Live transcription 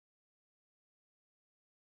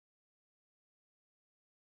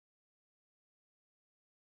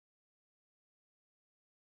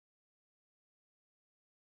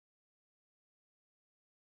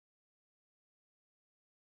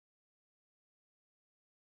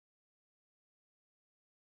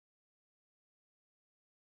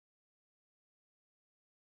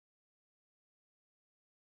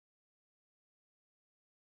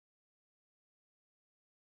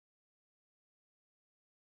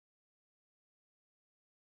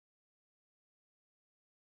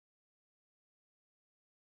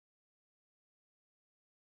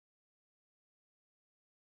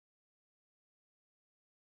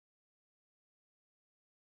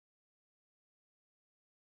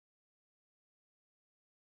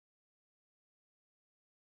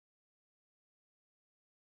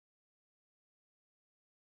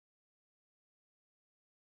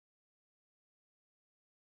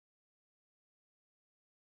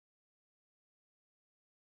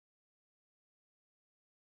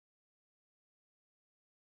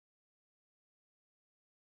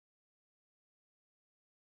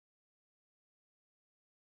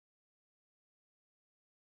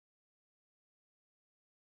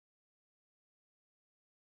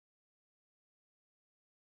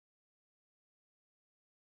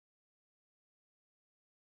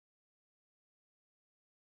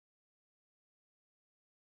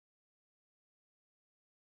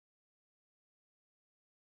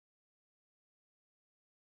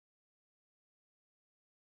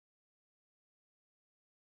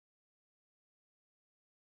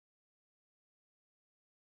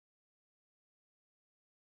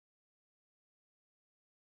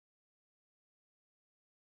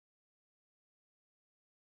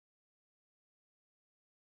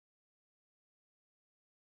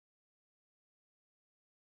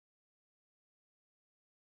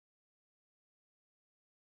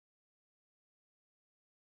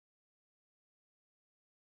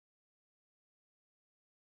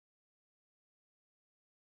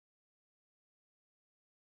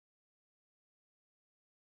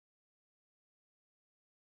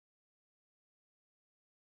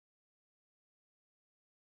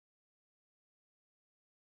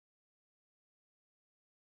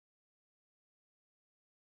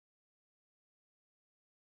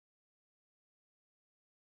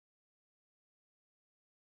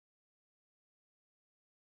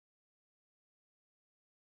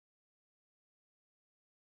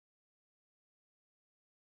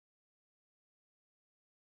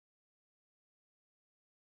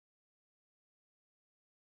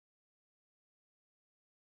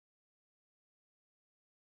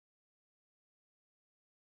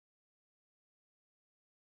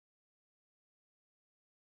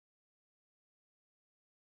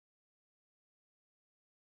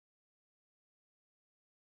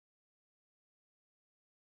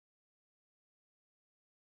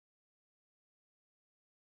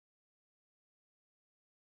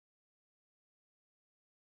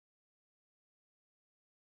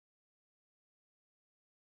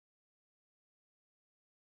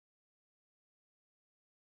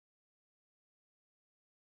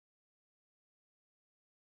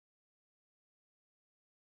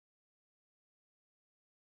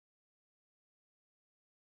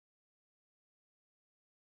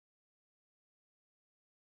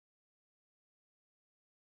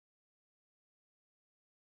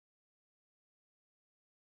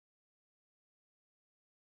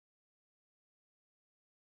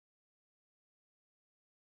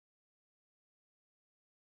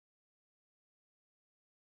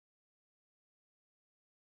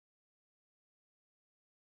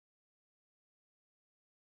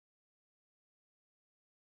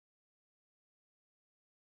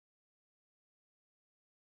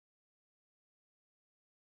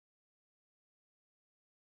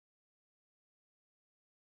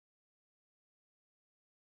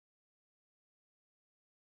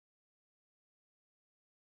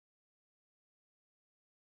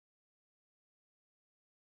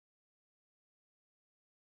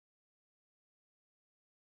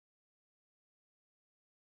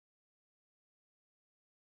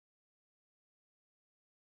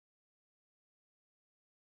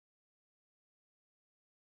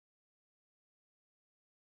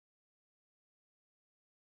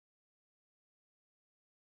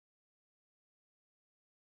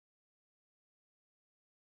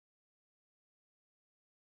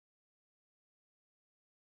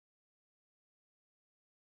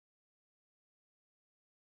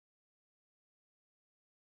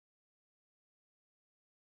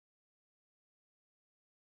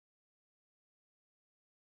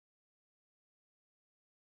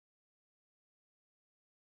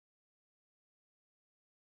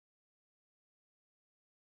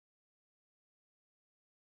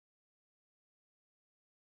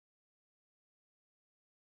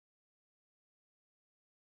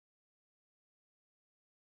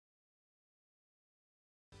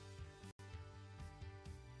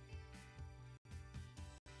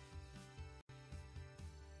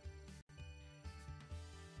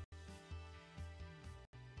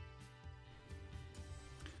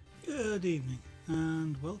Good evening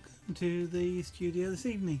and welcome to the studio this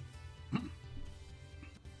evening.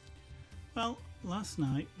 Well, last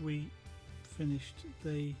night we finished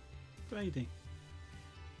the braiding.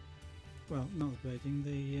 Well, not the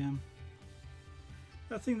braiding,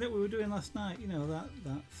 that thing that we were doing last night, you know,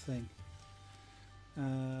 that thing.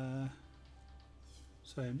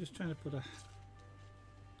 Sorry, I'm just trying to put I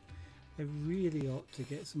really ought to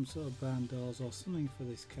get some sort of barn doors or something for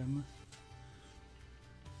this camera,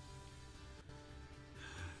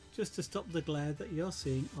 just to stop the glare that you're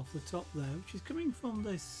seeing off the top there, which is coming from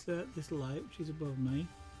this this light which is above me.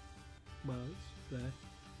 Well, it's there.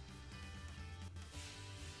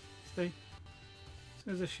 See? As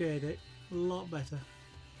soon as I shade it, a lot better.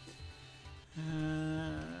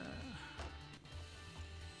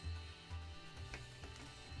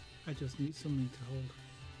 I just need something to hold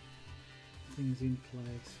things in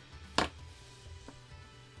place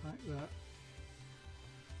like that.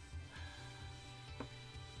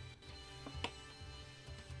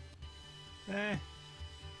 There,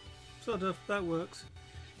 sort of, that works.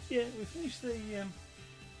 Yeah, we finished the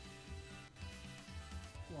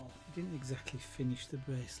well, I didn't exactly finish the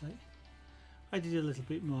bracelet. I did a little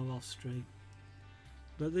bit more off stream,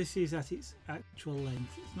 but this is at its actual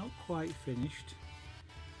length. It's not quite finished.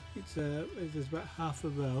 It's there's about half a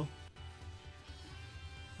row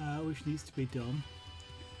which needs to be done,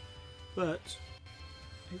 but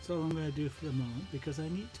it's all I'm going to do for the moment because I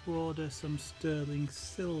need to order some sterling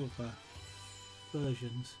silver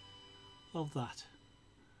versions of that.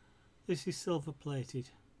 This is silver plated,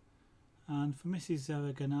 and for Mrs.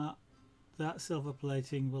 Zaraganat that silver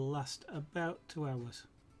plating will last about 2 hours,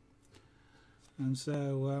 and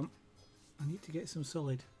so I need to get some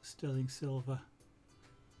solid sterling silver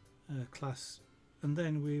clasps, and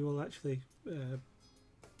then we will actually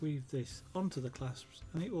weave this onto the clasps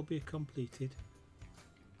and it will be a completed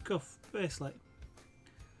cuff bracelet.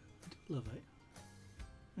 I do love it.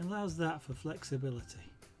 It allows that for flexibility.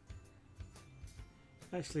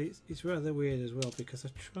 Actually, it's rather weird as well because I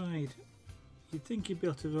tried. You'd think you'd be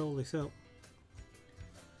able to roll this up.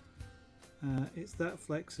 It's that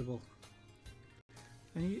flexible,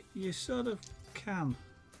 and you sort of can,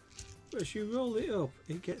 but as you roll it up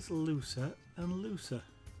it gets looser and looser.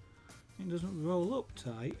 It doesn't roll up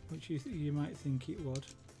tight, which you might think it would.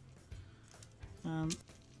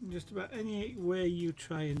 Just about any way you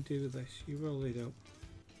try and do this, you roll it up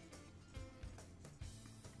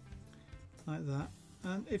like that,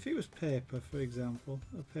 and if it was paper, for example,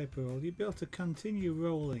 a paper roll, you'd be able to continue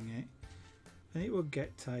rolling it and it would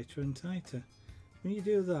get tighter and tighter. When you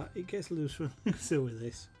do that, it gets looser and looser with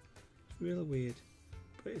this. It's really weird,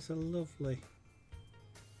 but it's a lovely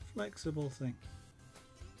flexible thing.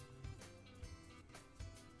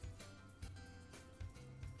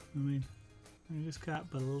 I mean, I just can't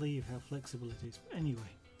believe how flexible it is. But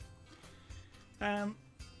anyway, so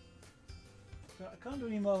I can't do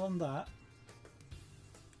any more on that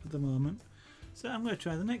at the moment, so I'm going to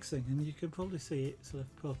try the next thing, and you can probably see it sort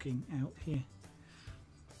of poking out here.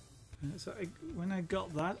 So when I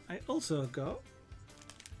got that, I also got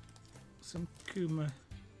some Kumohimo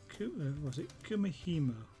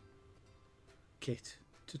kit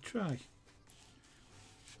to try.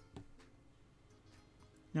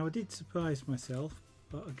 Now I did surprise myself,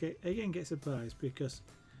 but I again get surprised because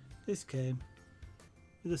this came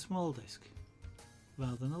with a small disc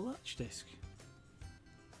rather than a large disc,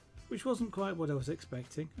 which wasn't quite what I was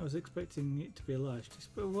expecting. I was expecting it to be a large disc,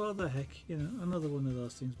 but what the heck, you know, another one of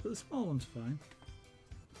those things, but the small one's fine.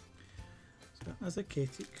 So as a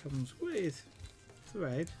kit it comes with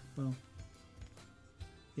thread, well,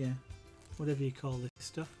 yeah, whatever you call this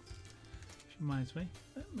stuff. Which reminds me,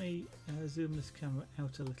 let me zoom this camera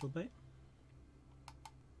out a little bit,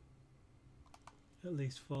 at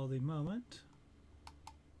least for the moment.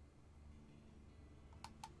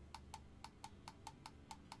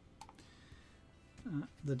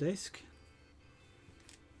 The disc,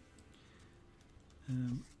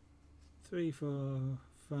 3, 4,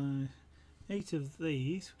 5, 8 of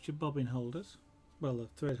these, which are bobbin holders, well, the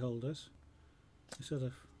thread holders, sort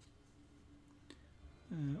of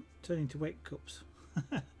turn into wet cups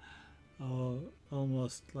or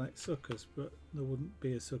almost like suckers, but there wouldn't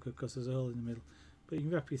be a sucker because there's a hole in the middle, but you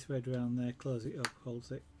can wrap your thread around there, close it up,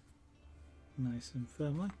 holds it nice and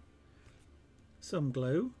firmly. Some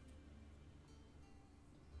glue,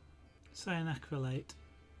 cyanacrylate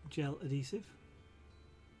gel adhesive,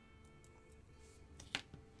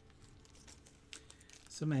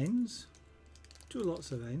 some ends, 2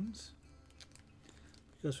 lots of ends,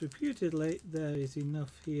 because reputedly there is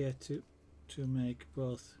enough here to make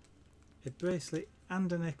both a bracelet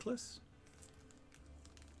and a necklace.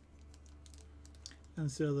 And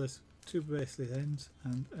so there's 2 bracelet ends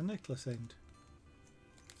and a necklace end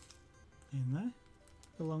in there,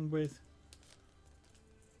 along with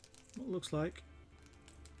what looks like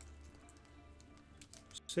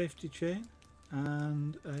safety chain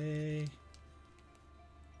and a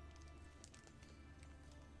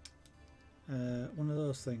one of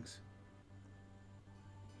those things,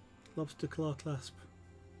 lobster claw clasp.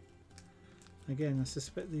 Again, I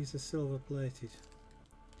suspect these are silver plated,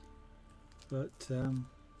 but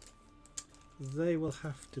they will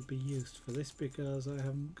have to be used for this because I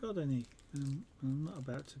haven't got any. I'm not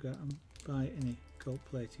about to go out and buy any gold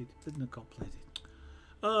plated, no, gold plated.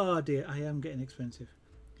 Oh dear, I am getting expensive.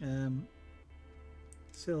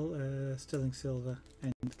 Sterling silver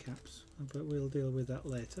end caps, but we'll deal with that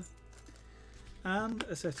later. And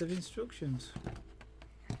a set of instructions,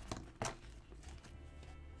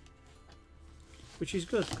 which is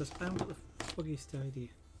good because I haven't got the foggiest idea.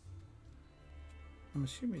 I'm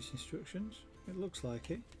assuming it's instructions. It looks like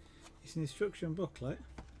it. It's an instruction booklet,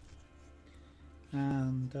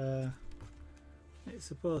 and it's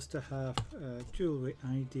supposed to have jewellery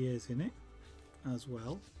ideas in it as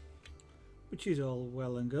well, which is all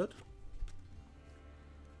well and good.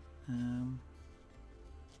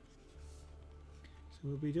 So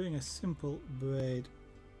we'll be doing a simple braid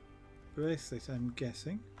bracelet, I'm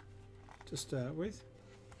guessing, to start with.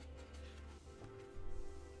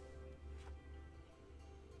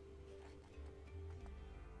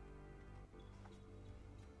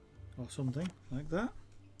 Or something like that.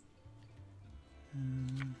 You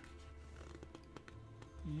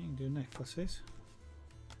can do necklaces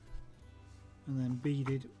and then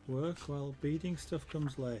beaded work. Well, beading stuff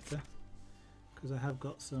comes later because I have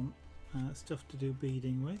got some stuff to do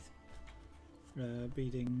beading with.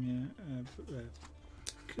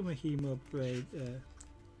 Kumohimo braid.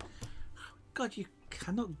 God, you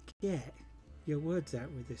cannot get your words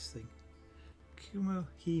out with this thing.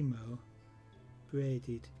 Kumohimo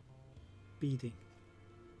braided beading.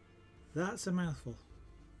 That's a mouthful.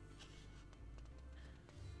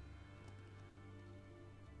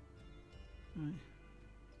 Right.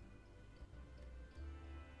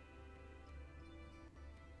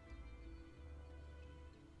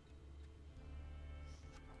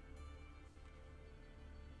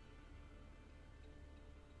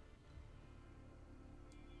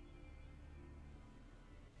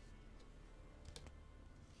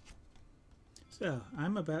 So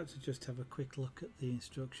I'm about to just have a quick look at the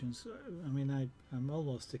instructions. I mean, I'm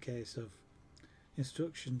almost a case of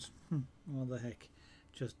instructions. What the heck,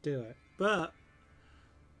 just do it. But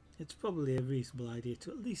it's probably a reasonable idea to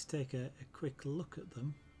at least take a quick look at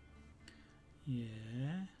them.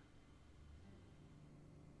 Yeah.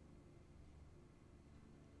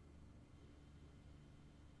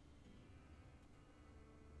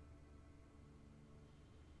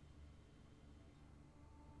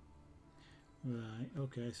 Right,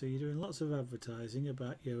 okay, so you're doing lots of advertising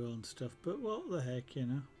about your own stuff, but what the heck, you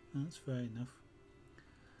know, that's fair enough.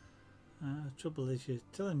 Trouble is you're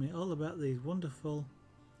telling me all about these wonderful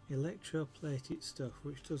electroplated stuff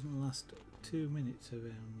which doesn't last 2 minutes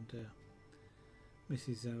around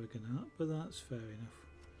Mrs. Arrogant, but that's fair enough.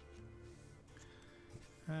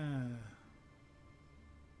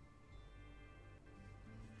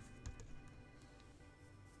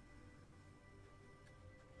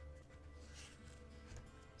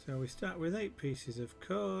 So we start with 8 pieces of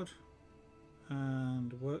cord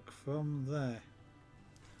and work from there.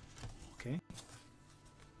 Okay.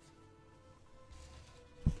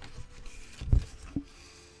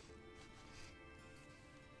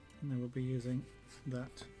 And then we'll be using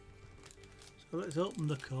that. So let's open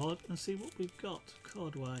the cord and see what we've got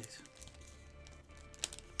cord wise.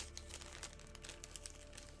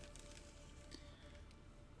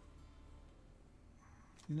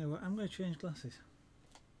 You know what, I'm going to change glasses.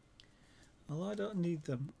 Although I don't need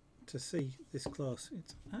them to see this close,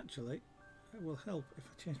 it will help if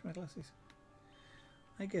I change my glasses.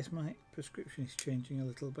 I guess my prescription is changing a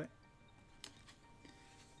little bit,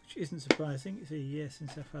 which isn't surprising. It's a year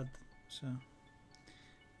since I've had them, so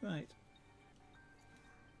right.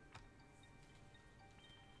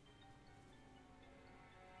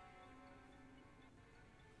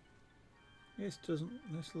 This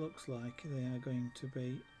looks like they are going to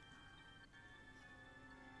be.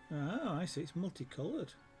 Oh, I see, it's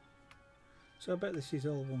multicoloured. So I bet this is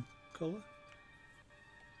all one colour.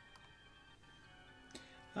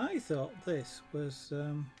 I thought this was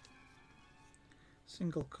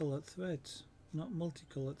single coloured threads, not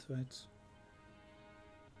multicoloured threads.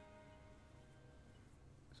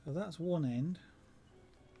 So that's one end.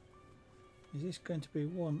 Is this going to be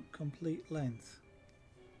one complete length?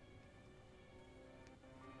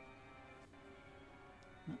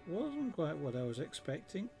 That wasn't quite what I was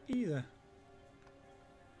expecting either.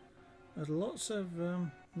 There's lots of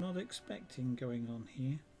not expecting going on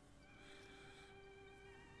here.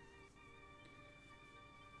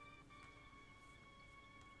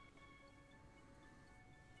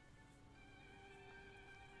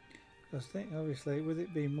 I think obviously with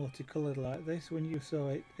it being multicoloured like this, when you saw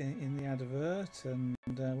it in the advert and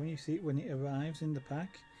when you see it when it arrives in the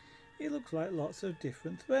pack, it looks like lots of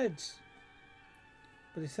different threads.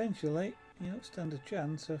 But essentially you don't stand a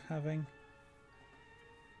chance of having,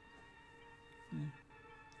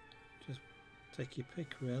 just take your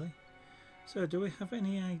pick really. So do we have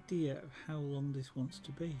any idea of how long this wants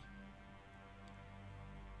to be?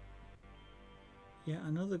 Yeah,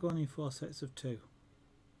 I know they're going in 4 sets of 2.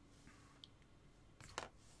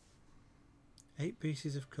 8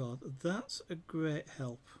 pieces of cord, that's a great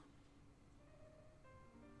help.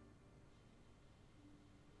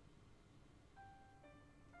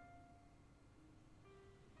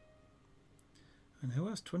 And who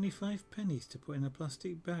has 25 pennies to put in a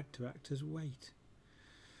plastic bag to act as weight?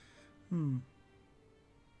 You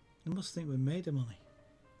must think we're made of money.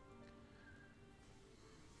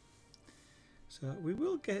 So we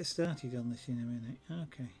will get started on this in a minute.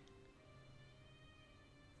 Okay.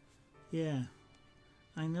 Yeah,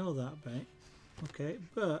 I know that bit. Okay,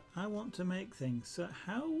 but I want to make things. So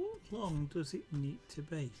how long does it need to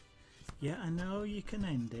be? Yeah, I know you can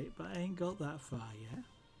end it, but I ain't got that far yet.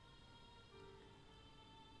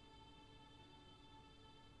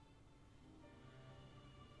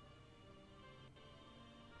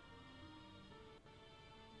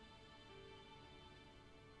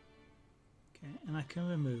 Okay, and I can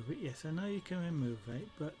remove it. Yes, I know you can remove it,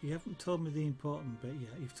 but you haven't told me the important bit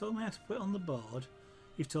yet. You've told me how to put it on the board.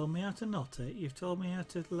 You've told me how to knot it. You've told me how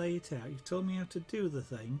to lay it out. You've told me how to do the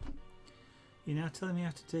thing. You're now telling me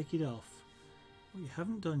how to take it off. What you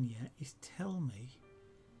haven't done yet is tell me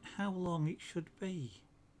how long it should be.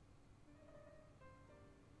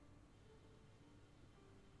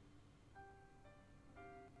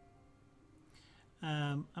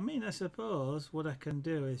 I mean, I suppose what I can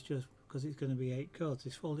do is just, because it's going to be 8 cords,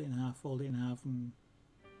 is fold it in half, fold it in half, and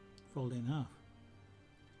fold it in half.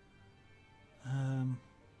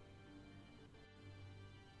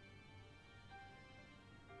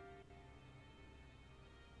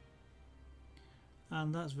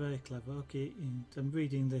 And that's very clever. Okay, I'm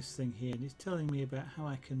reading this thing here and it's telling me about how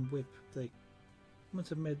I can whip the,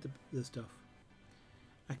 once I've made the stuff,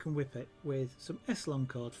 I can whip it with some S-long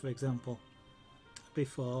cord, for example,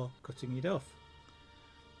 before cutting it off.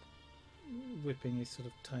 Whipping is sort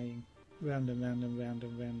of tying round and round and round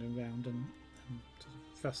and round and round and sort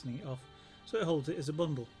of fastening it off so it holds it as a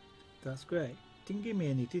bundle. That's great. Didn't give me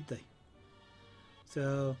any, did they?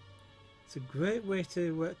 So it's a great way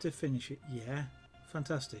to finish it. Yeah,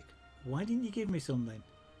 fantastic. Why didn't you give me some then?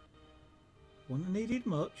 Wouldn't have needed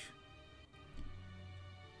much.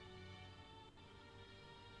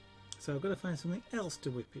 So I've got to find something else to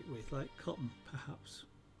whip it with, like cotton perhaps.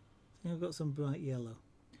 I think I've got some bright yellow.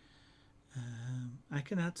 I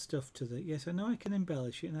can add stuff to the, yes, I know I can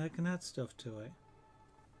embellish it and I can add stuff to it,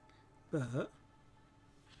 but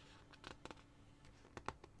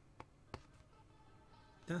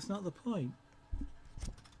that's not the point.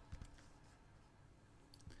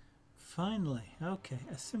 Finally, okay,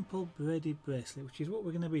 a simple braided bracelet, which is what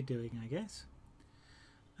we're going to be doing, I guess.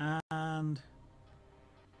 And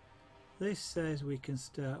this says we can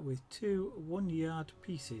start with 2 1-yard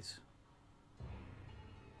pieces.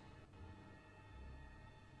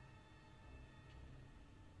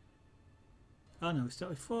 Oh no, we start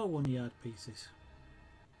with 4 1-yard pieces.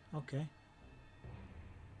 Okay.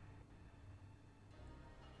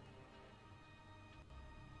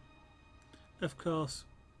 Of course,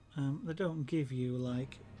 they don't give you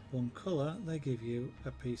like one colour, they give you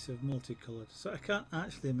a piece of multicoloured. So I can't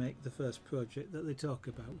actually make the first project that they talk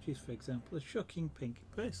about, which is, for example, a shocking pink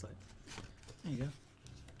bracelet. There you go.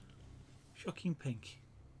 Shocking pink.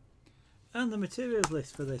 And the materials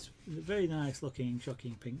list for this very nice looking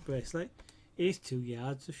shocking pink bracelet is 2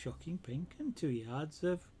 yards of shocking pink and 2 yards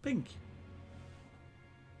of pink.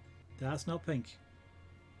 That's not pink,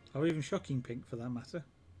 or even shocking pink for that matter.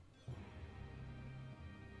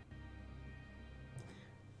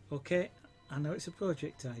 Okay, I know it's a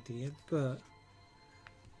project idea, but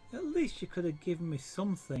at least you could have given me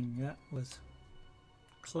something that was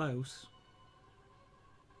close.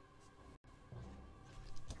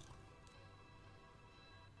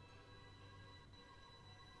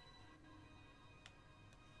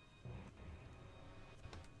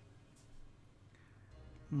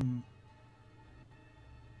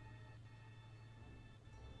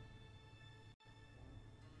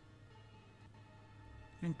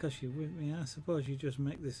 And because you're with me, I suppose you just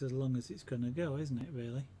make this as long as it's going to go, isn't it,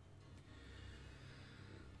 really?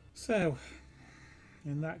 So,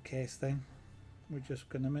 in that case then, we're just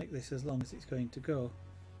going to make this as long as it's going to go.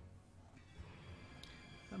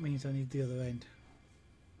 That means I need the other end.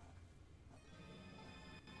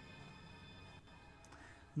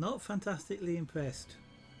 Not fantastically impressed.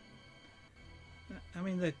 I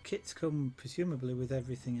mean, the kits come presumably with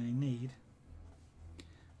everything I need,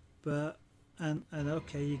 but and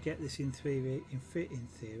okay, you get this in theory,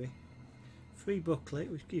 free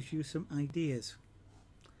booklet which gives you some ideas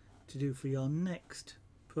to do for your next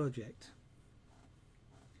project.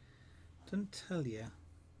 Doesn't tell you. I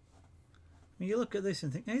mean, you look at this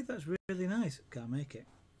and think, hey, that's really nice, can't make it.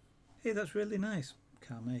 Hey, that's really nice,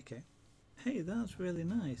 can't make it. Hey, that's really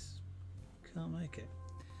nice, can't make it.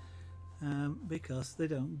 Because they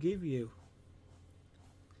don't give you.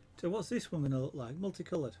 So what's this one going to look like?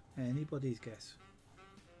 Multicoloured. Anybody's guess.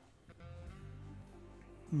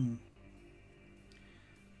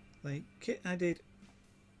 The kit I did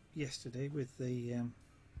yesterday with the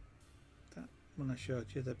that one I showed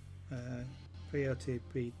you, the peyote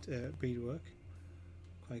beadwork,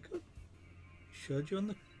 quite good. Showed you on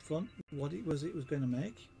the front what it was going to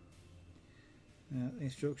make.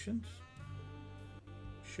 Instructions.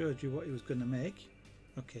 Showed you what it was going to make.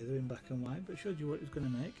 Okay, they're in black and white, but showed you what it was going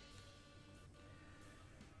to make.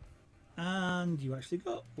 And you actually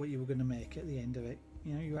got what you were going to make at the end of it.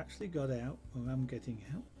 You know, you actually got out, or I'm getting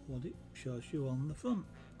out, what it shows you on the front.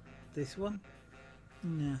 This one?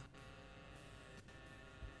 Nah.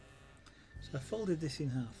 So I folded this in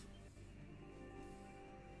half.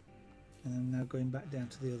 And I'm now going back down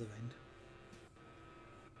to the other end.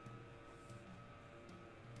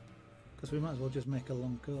 Because we might as well just make a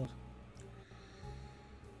long cord.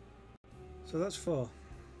 So that's 4.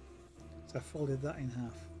 So I folded that in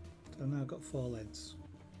half. So I've now got 4 lengths.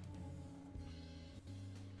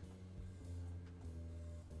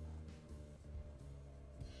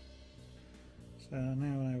 So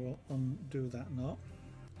now I will undo that knot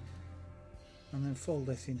and then fold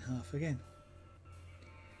this in half again.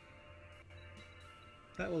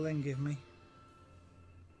 That will then give me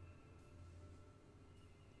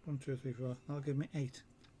 1, 2, 3, 4. That'll give me 8,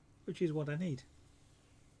 which is what I need.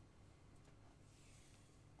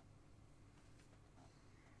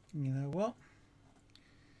 You know what?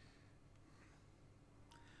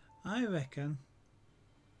 I reckon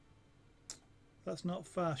that's not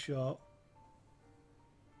far short.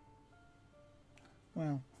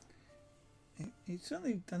 Well, it's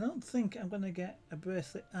certainly, I don't think I'm going to get a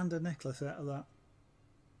bracelet and a necklace out of that.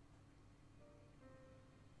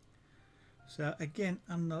 So again,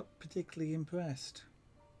 I'm not particularly impressed.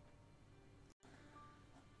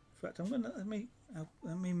 In fact, I'm going to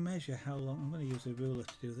let me measure how long. I'm going to use a ruler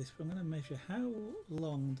to do this, but I'm going to measure how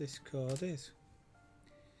long this cord is.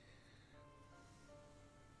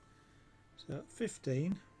 So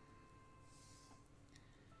 15,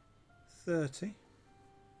 30,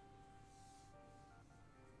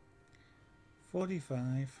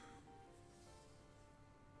 45,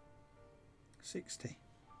 60.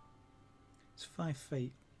 It's 5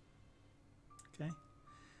 feet. Okay,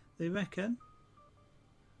 they reckon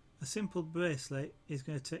a simple bracelet is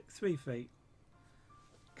going to take 3 feet.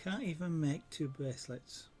 Can't even make 2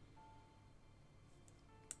 bracelets.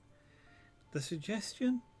 The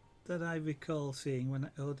suggestion that I recall seeing when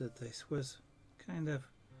I ordered this was kind of,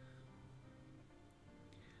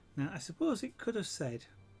 now I suppose it could have said,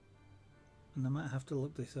 and I might have to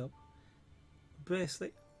look this up, a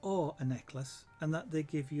bracelet or a necklace, and that they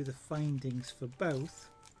give you the findings for both,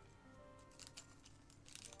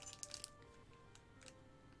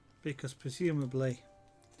 because presumably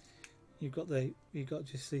you've got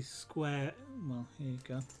just these square, well, here you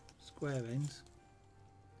go, square ends.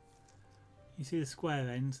 You see the square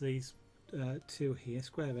ends, these 2 here,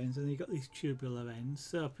 square ends, and you've got these tubular ends.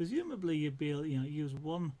 So presumably you'd be able, use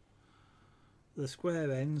the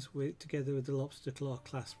square ends together with the lobster claw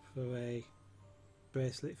clasp for a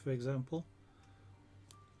bracelet, for example,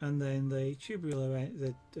 and then the tubular end,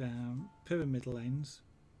 the pyramidal ends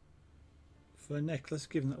for a necklace,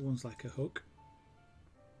 given that one's like a hook.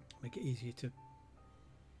 Make it easier to.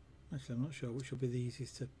 Actually, I'm not sure which will be the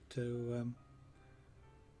easiest to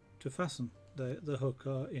fasten, the hook,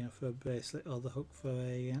 or for a bracelet, or the hook for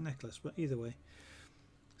a necklace. But either way,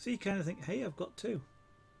 so you kind of think, hey, I've got 2.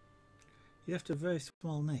 You have to have a very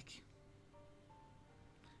small neck,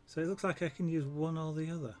 so it looks like I can use one or the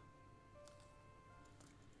other,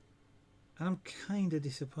 and I'm kind of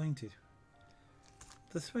disappointed.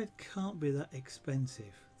 The thread can't be that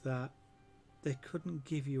expensive that they couldn't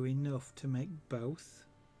give you enough to make both.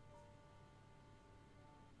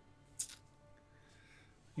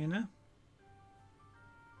 you know.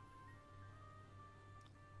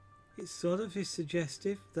 It sort of is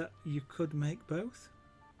suggestive that you could make both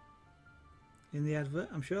in the advert,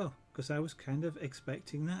 I'm sure, because I was kind of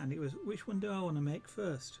expecting that, and it was, which one do I want to make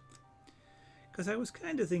first? Because I was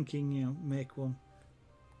kind of thinking, you know, make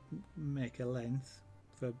a length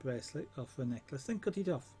for a bracelet or for a necklace, then cut it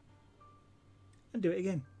off and do it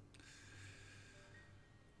again.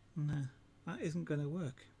 No, that isn't going to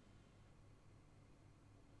work.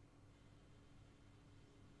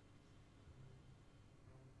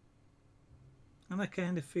 And I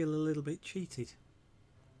kind of feel a little bit cheated.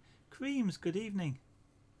 Creams, good evening.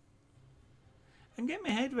 I can get my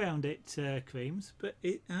head round it, Creams, but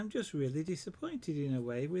I'm just really disappointed in a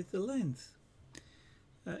way with the length.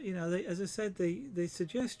 You know, as I said, the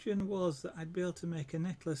suggestion was that I'd be able to make a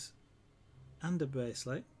necklace and a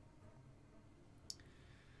bracelet.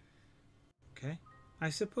 Okay, I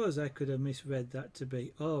suppose I could have misread that to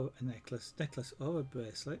be or a necklace or a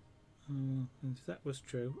bracelet. And if that was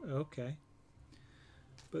true, okay.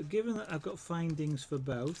 But given that I've got findings for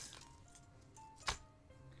both,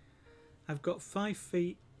 I've got 5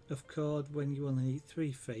 feet of cord when you only need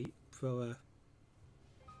 3 feet for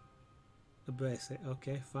a bracelet.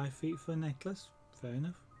 Okay, 5 feet for a necklace, fair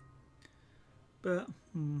enough. But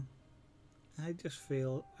I just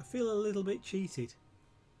feel a little bit cheated.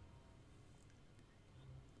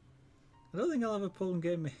 I don't think I'll have a problem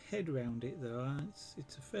getting my head around it though.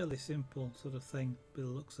 It's a fairly simple sort of thing by the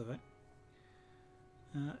looks of it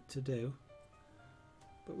to do,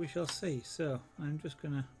 but we shall see. So I'm just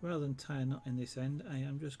gonna, rather than tie a knot in this end, I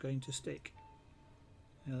am just going to stick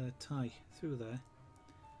a tie through there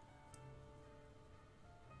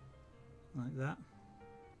like that.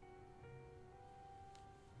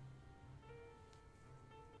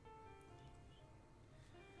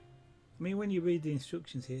 I mean, when you read the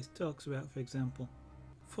instructions here, it talks about, for example,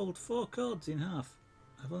 fold 4 cords in half.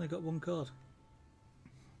 I've only got 1 cord.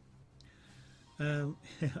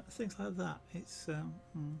 Things like that. It's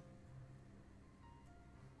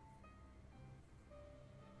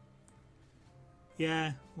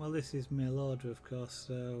yeah. Well, this is mail order, of course,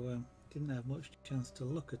 so didn't have much chance to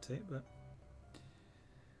look at it, but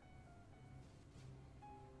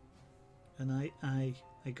and I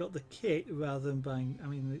got the kit rather than buying. I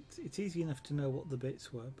mean, it's easy enough to know what the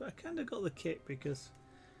bits were, but I kind of got the kit because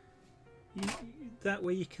that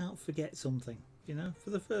way you can't forget something. You know, for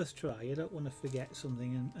the first try, you don't want to forget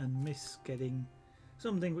something and miss getting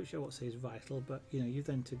something which I won't say is vital, but you know, you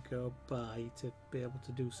then to go buy to be able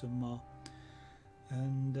to do some more,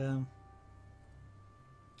 and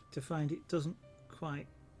to find it doesn't quite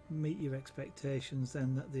meet your expectations,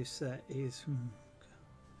 then that this set is.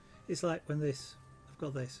 It's like when I've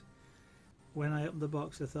got this. When I opened the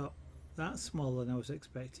box, I thought that's smaller than I was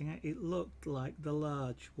expecting. It looked like the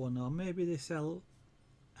large one, or maybe they sell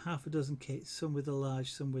half a dozen kits, some with a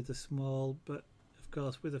large, some with a small, but of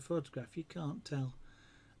course with a photograph you can't tell.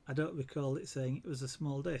 I don't recall it saying it was a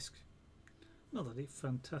small disc. Not that it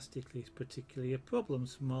fantastically is particularly a problem,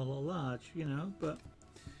 small or large, you know, but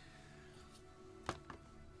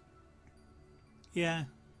yeah.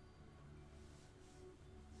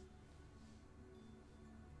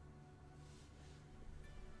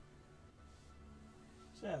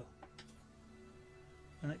 So,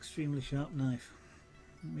 an extremely sharp knife.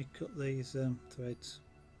 Let me cut these threads.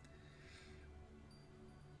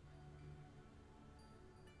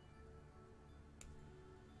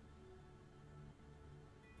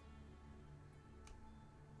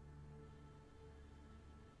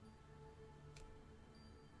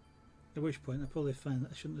 At which point I probably find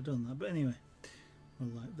that I shouldn't have done that, but anyway,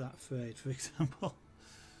 well, like that thread, for example.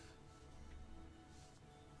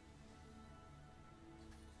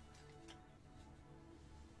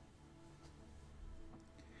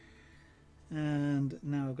 And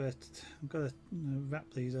now I've got to wrap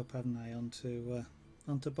these up, haven't I,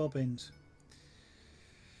 onto bobbins,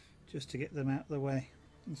 just to get them out of the way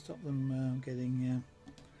and stop them getting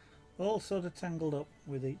all sort of tangled up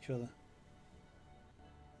with each other,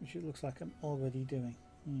 which it looks like I'm already doing.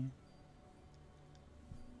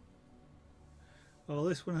 Well,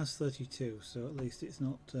 this one has 32, so at least it's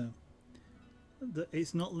not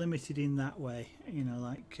limited in that way, you know,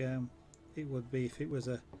 like it would be if it was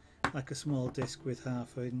like a small disc with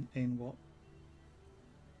half in what,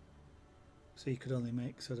 so you could only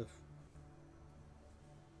make sort of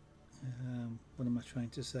what am I trying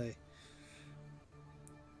to say,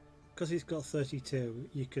 because it's got 32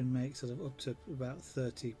 you can make sort of up to about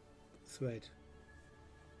 30 thread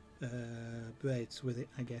braids with it,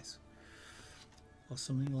 I guess, or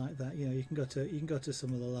something like that. You know, you can go to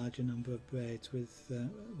some of the larger number of braids with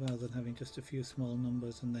rather than having just a few small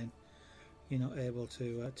numbers, and then you're not able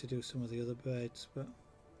to do some of the other braids. But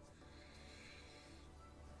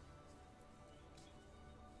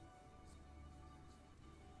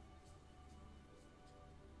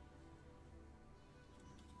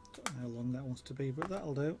don't know how long that wants to be, but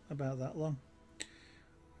that'll do, about that long.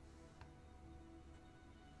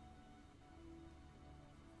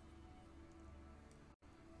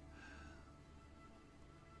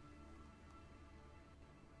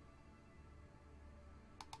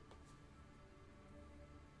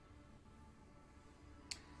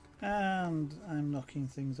 And I'm knocking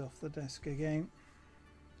things off the desk again.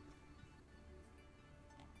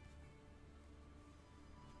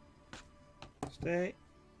 Stay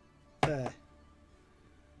there.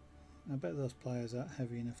 I bet those pliers aren't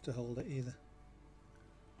heavy enough to hold it either.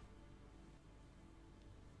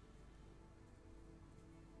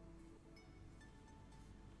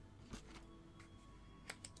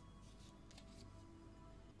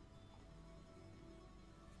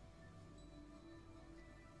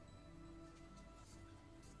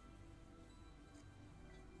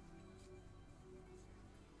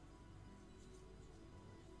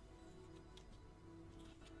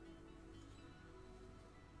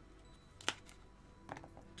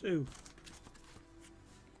 Two.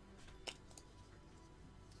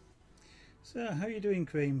 So, how are you doing,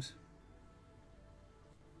 Creams?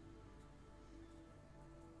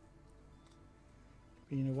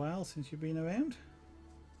 Been a while since you've been around.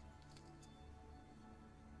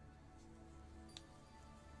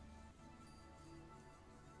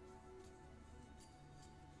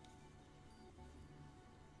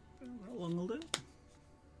 That long will do.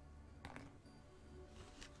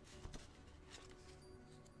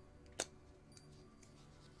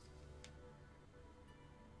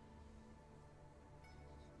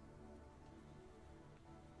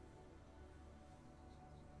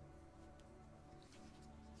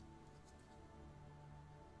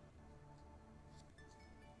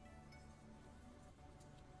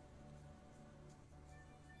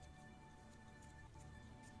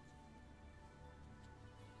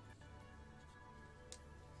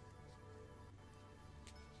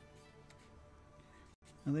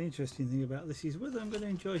 And the interesting thing about this is whether I'm going to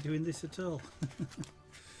enjoy doing this at all.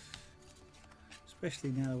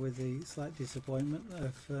 Especially now with the slight disappointment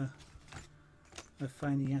of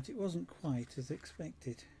finding out it wasn't quite as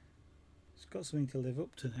expected. It's got something to live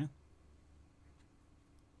up to now.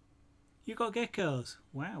 You got geckos?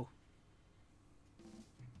 Wow.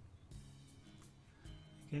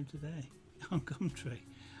 Came today on Gumtree.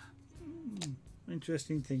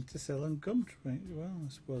 Interesting thing to sell on Gumtree. Well, I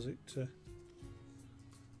suppose it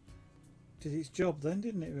did its job then,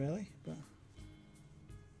 didn't it, really? But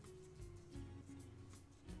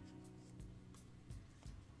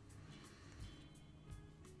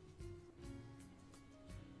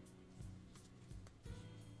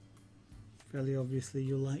fairly obviously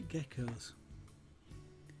you like geckos.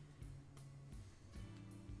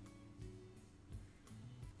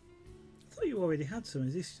 I thought you already had some.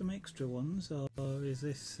 Is this some extra ones, or is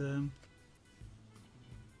this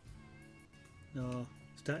or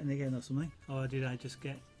starting again or something? Or did I just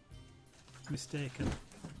get mistaken?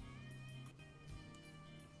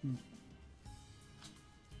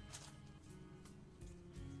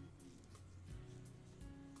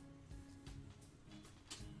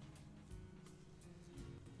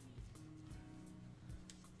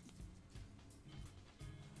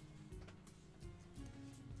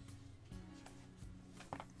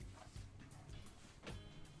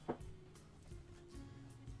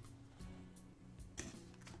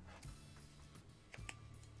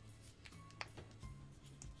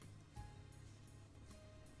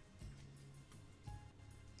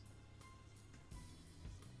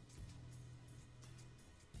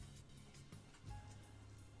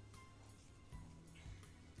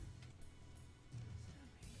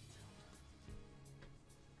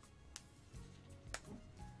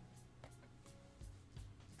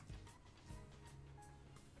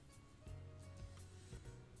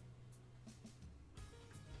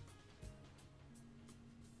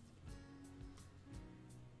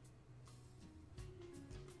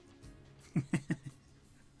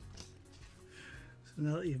 So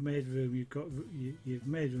now that you've made room, you've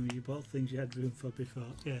made room. You bought things you had room for before.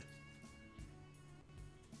 Yeah.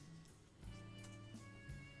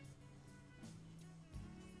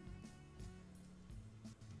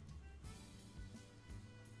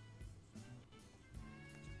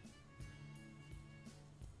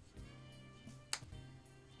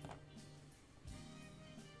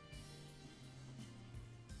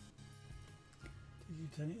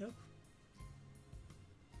 turn it up.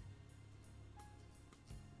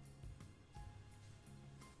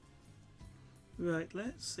 Right,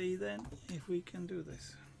 let's see then if we can do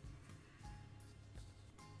this.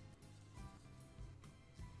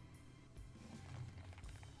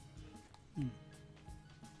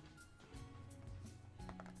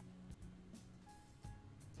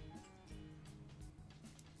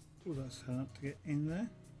 Oh, that's hard to get in there.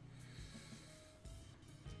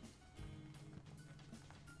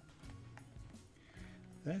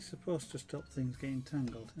 They're supposed to stop things getting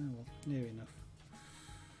tangled. Oh well, near enough.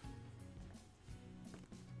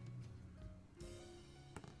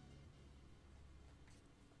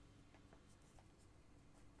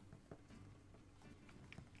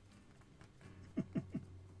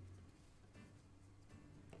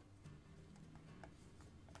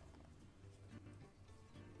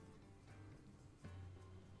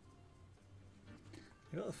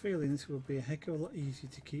 I got a feeling this would be a heck of a lot easier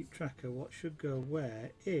to keep track of what should go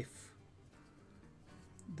where if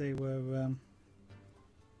they were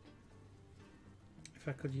if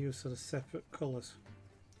I could use sort of separate colours.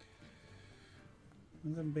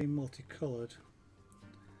 And them being multicoloured,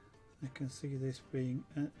 I can see this being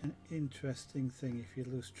an interesting thing if you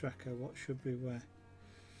lose track of what should be where.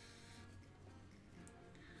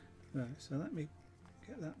 Right, so let me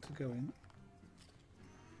get that to go in.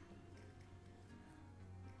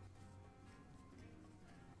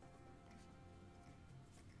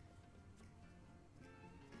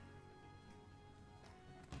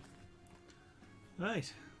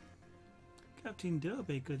 Right, Captain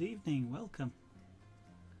Derby, good evening, welcome.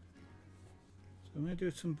 So I'm going to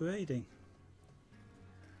do some braiding.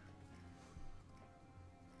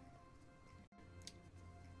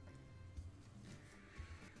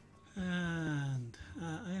 And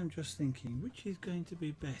I am just thinking which is going to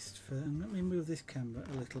be best for, and let me move this camera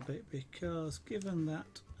a little bit, because given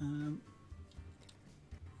that I'm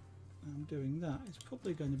doing that, it's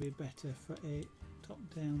probably going to be better for a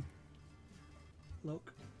top-down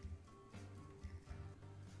look.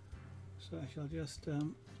 So I shall just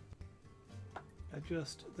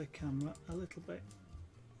adjust the camera a little bit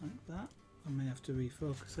like that. I may have to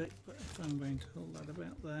refocus it, but if I'm going to hold that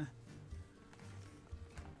about there,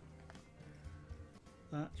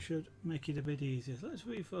 that should make it a bit easier. So let's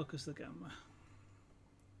refocus the camera.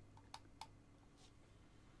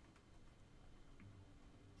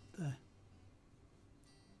 There.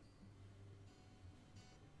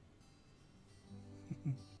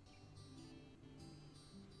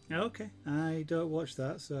 Okay, I don't watch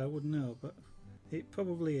that, so I wouldn't know, but it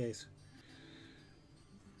probably is.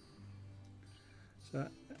 So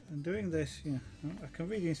I'm doing this, yeah, I can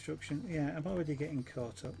read the instruction. Yeah, I'm already getting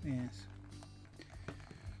caught up, yes.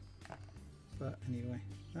 But anyway,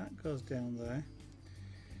 that goes down there.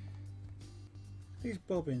 These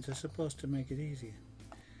bobbins are supposed to make it easier.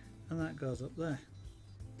 And that goes up there.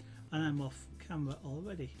 And I'm off camera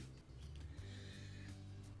already.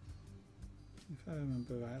 If I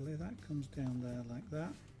remember rightly, that comes down there like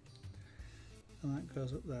that, and that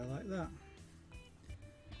goes up there like that.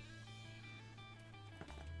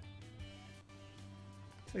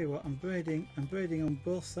 Tell you what, I'm braiding on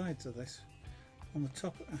both sides of this, on the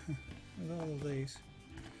top with all of these.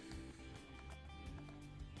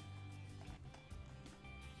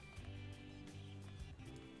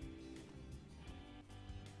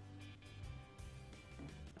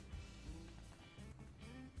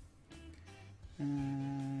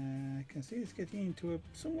 I can see it's getting into a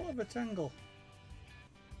somewhat of a tangle.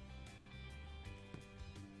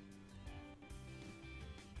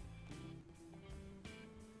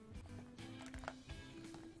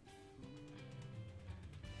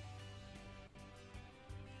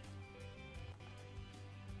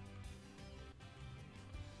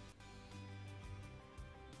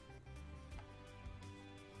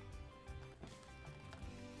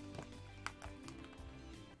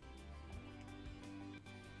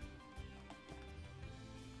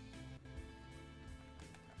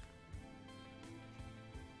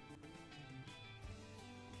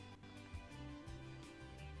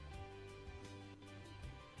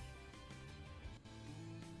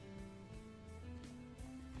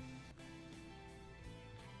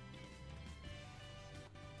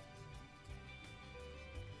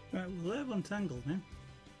 Right, well they've untangled now.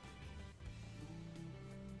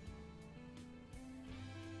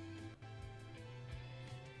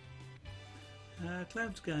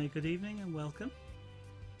 Cloud Sky, good evening and welcome.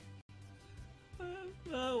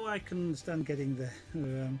 Oh, I can understand getting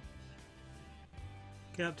there.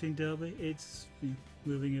 Captain Derby, it's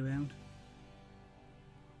moving around.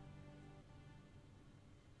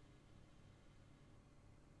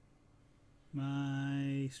 My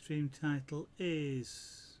stream title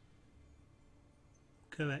is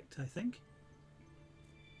correct, I think.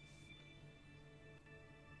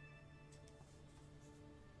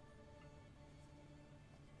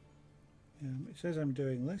 It says I'm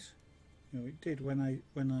doing this. You know, it did when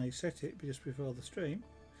I set it just before the stream.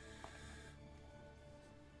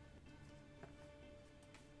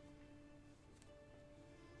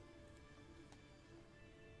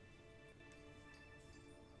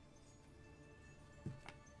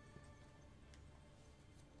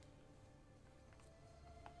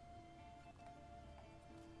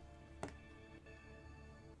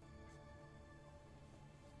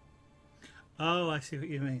 Oh, I see what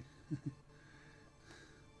you mean.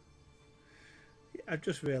 I've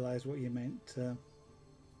just realised what you meant,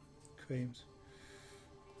 Creams.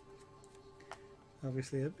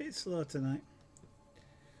 Obviously a bit slow tonight.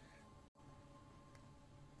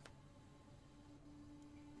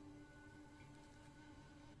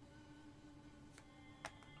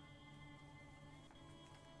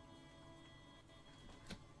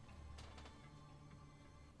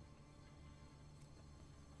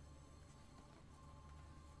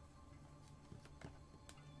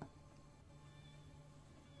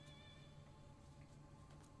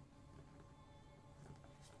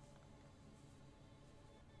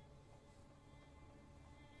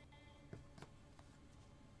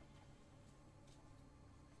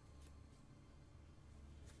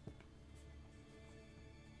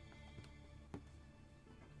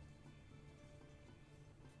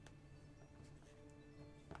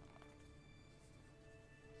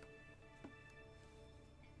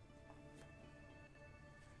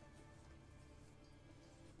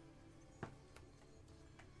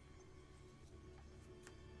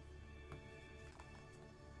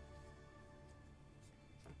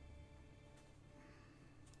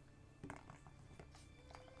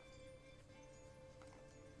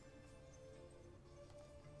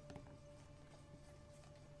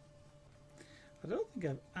 I don't think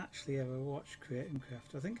I've actually ever watched Create and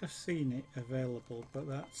Craft. I think I've seen it available, but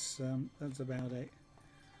that's about it.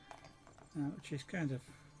 Which is kind of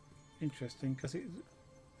interesting because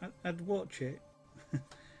I'd watch it,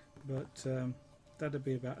 but that'd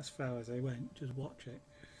be about as far as I went. Just watch it.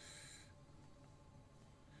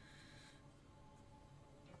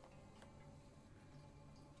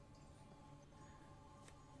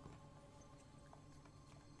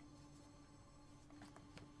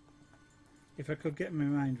 If I could get my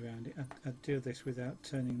mind around it, I'd do this without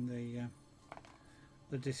turning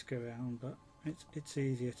the disc around, but it's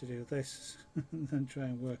easier to do this than try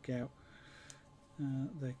and work out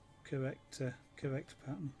the correct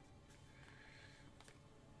pattern.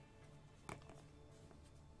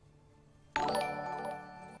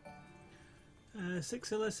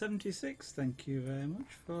 Sixilla76, thank you very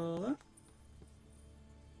much for that.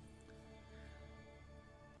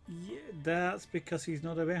 Yeah, that's because he's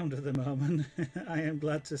not around at the moment. I am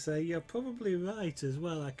glad to say you're probably right as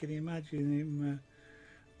well. I can imagine him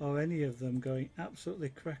or any of them going absolutely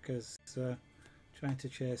crackers trying to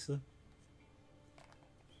chase them.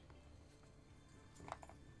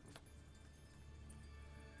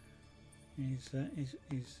 He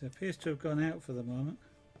appears to have gone out for the moment.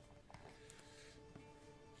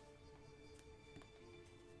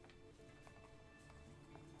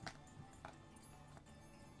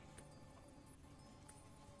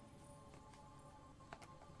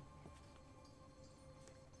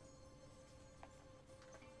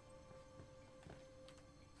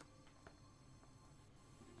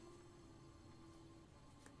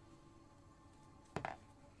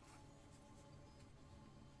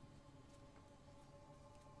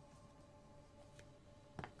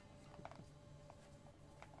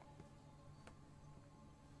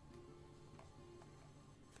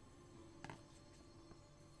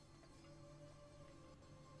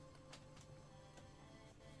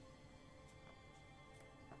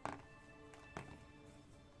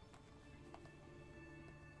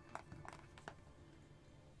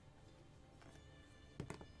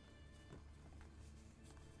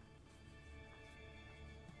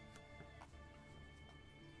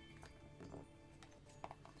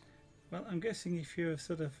 Well, I'm guessing if you're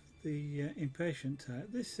sort of the impatient type,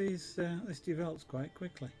 this develops quite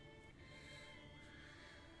quickly.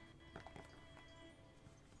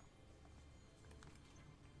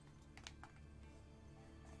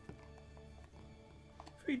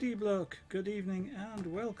 "3D Bloke, good evening and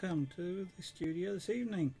welcome to the studio this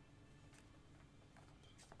evening."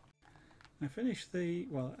 I finished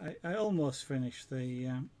I almost finished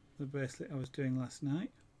the bracelet I was doing last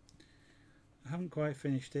night. I haven't quite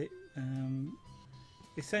finished it.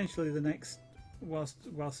 Essentially the next, whilst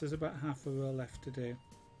there's about half a row left to do,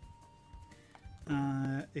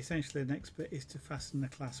 essentially the next bit is to fasten the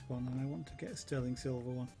clasp on, and I want to get a sterling silver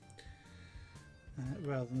one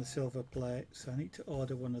rather than the silver plate, so I need to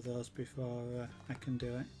order one of those before I can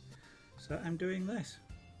do it. So I'm doing this,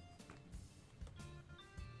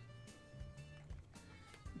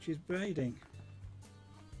 which is braiding.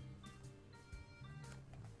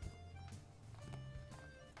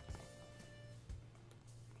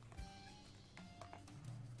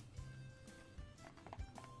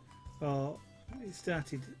 Or it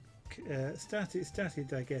started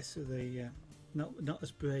I guess the not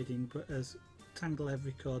as braiding, but as tangle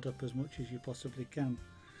every cord up as much as you possibly can,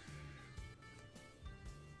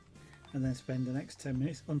 and then spend the next 10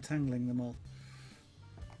 minutes untangling them all.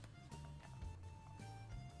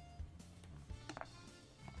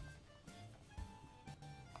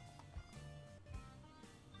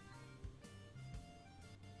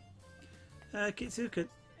 Kitsuka,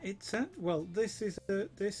 it's well, this is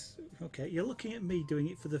this. Okay, you're looking at me doing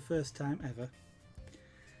it for the first time ever,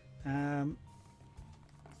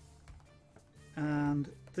 and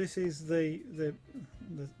this is the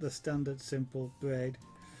standard simple braid.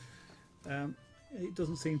 It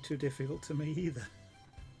doesn't seem too difficult to me either.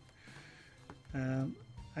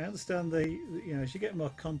 I understand as you get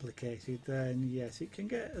more complicated, then yes, it can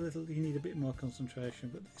get a little. You need a bit more concentration,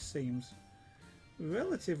 but this seems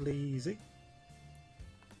relatively easy.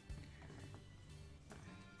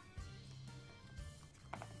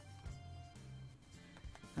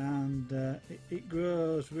 And it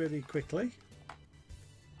grows really quickly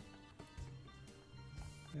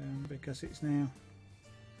because it's now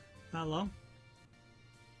that long.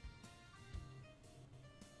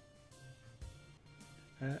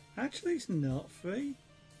 Actually, it's not free.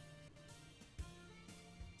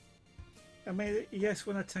 I mean, yes,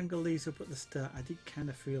 when I tangled these up at the start, I did kind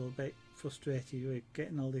of feel a bit frustrated with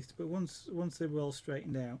getting all this, but once they were all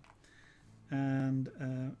straightened out, and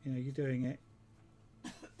you're doing it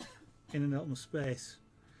in an open space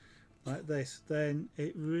like this, then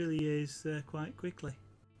it really is quite quickly.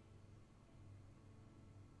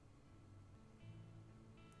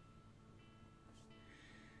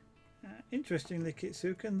 Interestingly,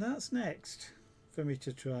 Kitsuka, that's next for me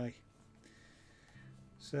to try.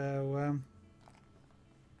 So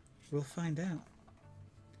we'll find out.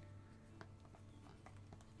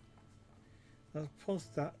 I'll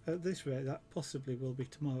post that at this rate. That possibly will be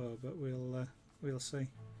tomorrow, but we'll see.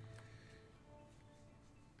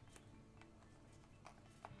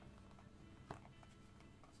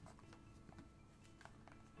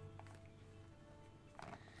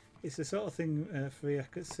 It's the sort of thing for you I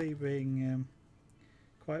could see being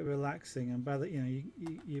quite relaxing, and by the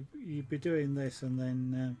you'd be doing this, and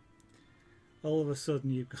then all of a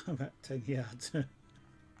sudden you've got about 10 yards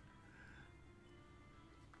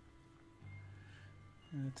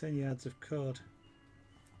 10 yards of cord.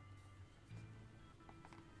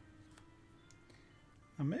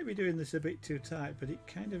 I may be doing this a bit too tight, but it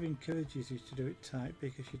kind of encourages you to do it tight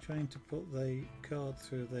because you're trying to put the cord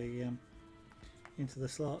through the into the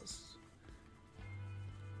slots.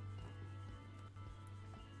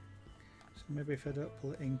 So maybe if I don't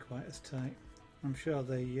pull it in quite as tight, I'm sure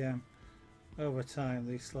the over time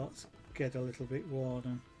these slots get a little bit worn.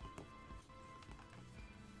 And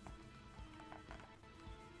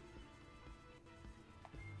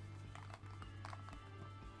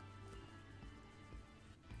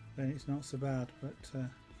then it's not so bad, but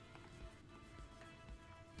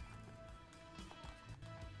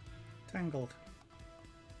tangled.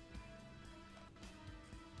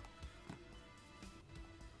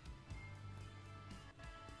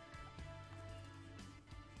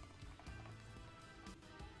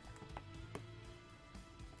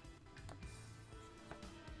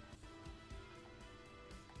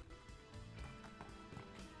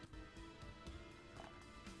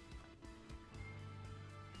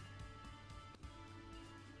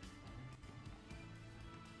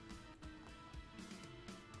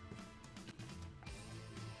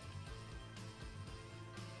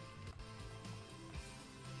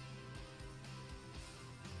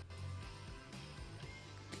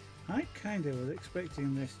 I kind of was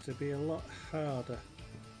expecting this to be a lot harder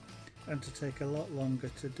and to take a lot longer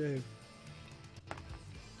to do,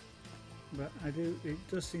 but it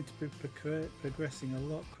does seem to be progressing a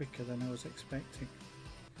lot quicker than I was expecting.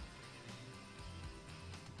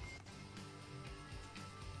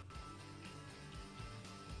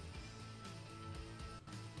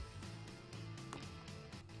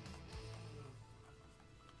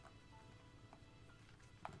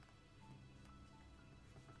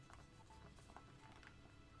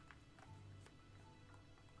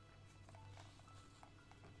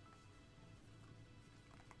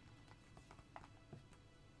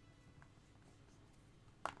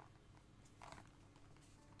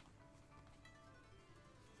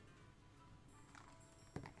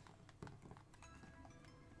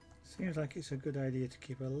 Seems like it's a good idea to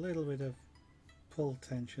keep a little bit of pull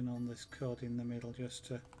tension on this cord in the middle, just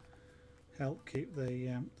to help keep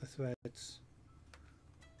the threads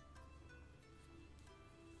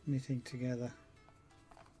knitting together.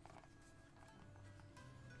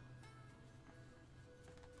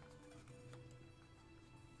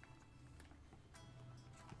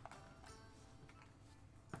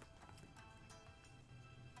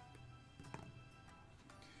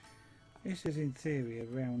 This is in theory a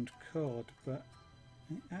round cord, but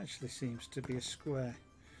it actually seems to be a square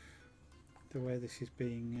the way this is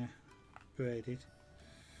being braided.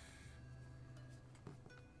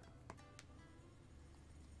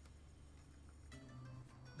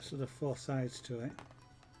 Sort of 4 sides to it.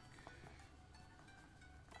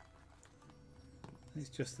 It's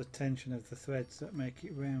just the tension of the threads that make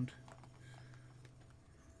it round.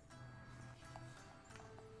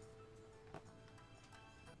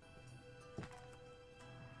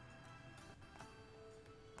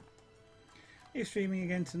 Are streaming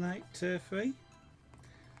again tonight, Free?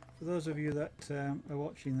 For those of you that are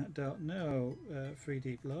watching that don't know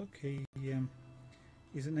 3D Blog, he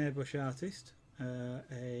is an airbrush artist,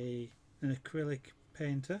 an acrylic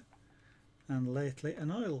painter, and lately an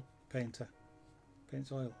oil painter.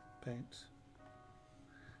 Paints oil paints,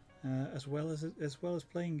 as well as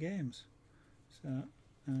playing games. So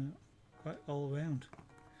quite all round.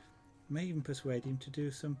 May even persuade him to do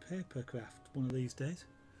some paper craft one of these days.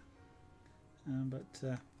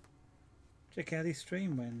 But check out his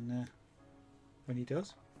stream when he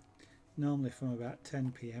does. Normally from about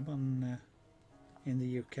 10 PM on in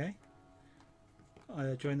the UK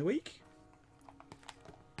during the week,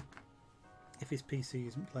 if his PC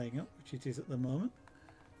isn't playing up, which it is at the moment.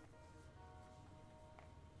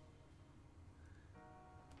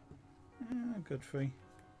 Good free.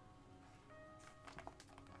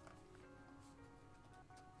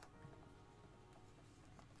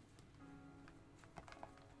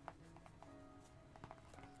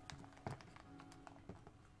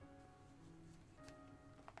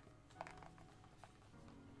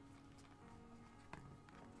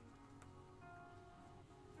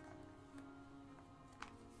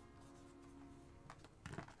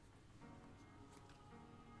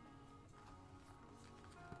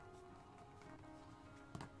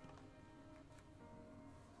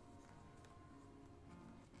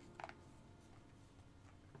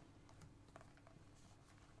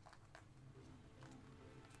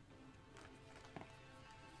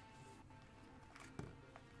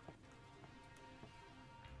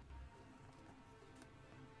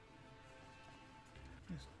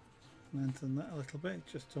 Lengthen that a little bit,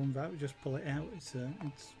 just pull it out. It's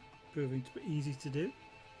proving to be easy to do.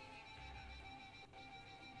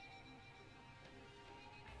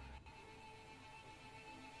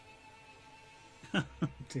 Oh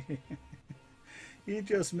dear. You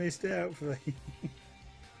just missed out, Free.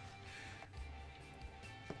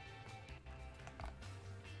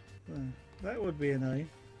 That would be annoying.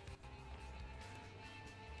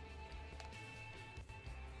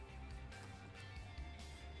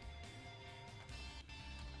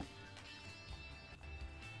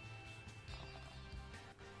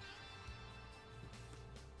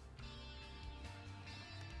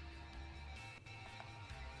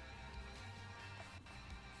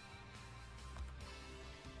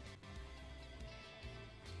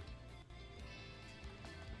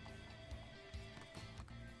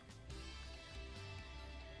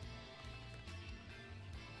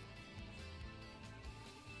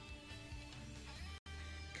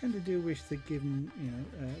 Kind of do wish they'd given, you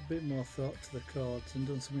know, a bit more thought to the chords and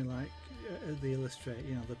done something like the Illustrate,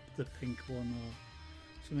 you know, the pink one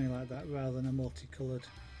or something like that, rather than a multicoloured,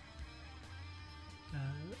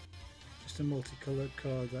 just a multicoloured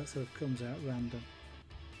chord that sort of comes out random.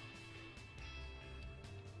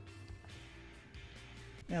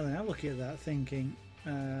 Now then, I'm looking at that thinking,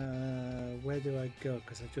 where do I go?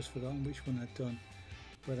 Because I've just forgotten which one I'd done.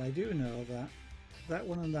 But I do know that that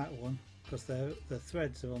one and that one, because the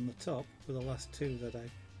threads are on the top, were the last two that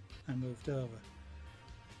I moved over.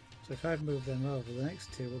 So if I've moved them over, the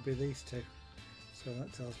next two will be these two. So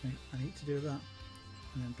that tells me I need to do that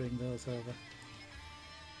and then bring those over.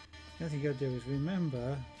 The other thing you've got to do is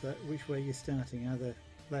remember that which way you're starting, either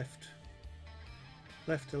left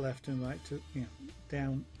to left and right to, you know,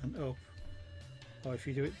 down and up, or if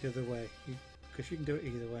you do it the other way, because you can do it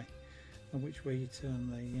either way, and which way you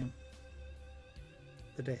turn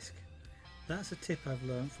the disc. That's a tip I've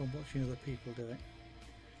learned from watching other people do it.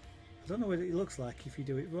 I don't know what it looks like if you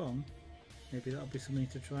do it wrong. Maybe that'll be something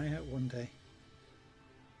to try out one day.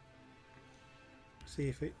 See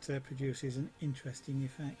if it produces an interesting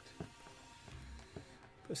effect.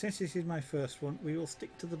 But since this is my first one, we will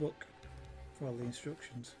stick to the book for all the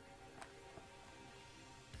instructions.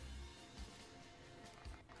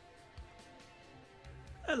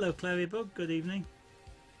 Hello Clarybug, good evening.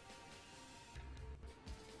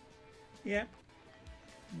 Yep,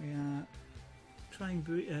 we are trying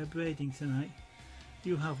braiding tonight.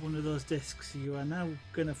 You have one of those discs, you are now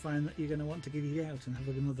going to find that you're going to want to get it out and have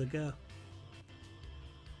another go.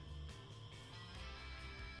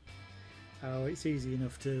 Oh, it's easy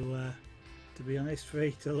enough to be honest, for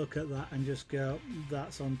you to look at that and just go,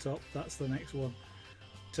 that's on top, that's the next one.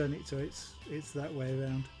 Turn it so it's that way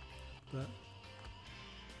around. But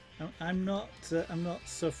I'm not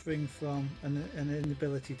suffering from an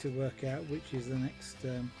inability to work out which is the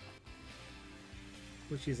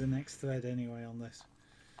next thread anyway on this.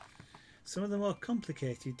 Some of the more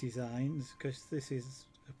complicated designs, because this is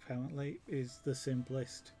apparently the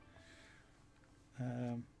simplest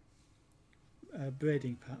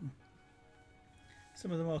braiding pattern.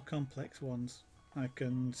 Some of the more complex ones I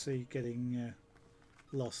can see getting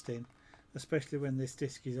lost in, especially when this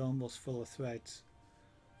disc is almost full of threads.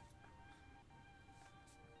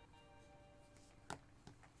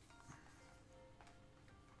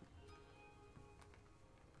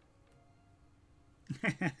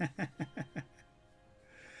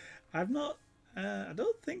 I've not I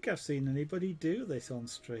don't think I've seen anybody do this on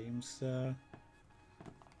stream, so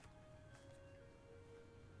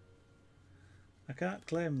I can't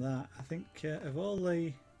claim that. I think of all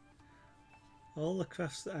the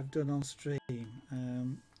crafts that I've done on stream,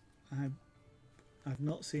 I've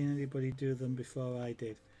not seen anybody do them before I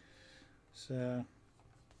did. So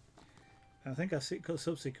I think I've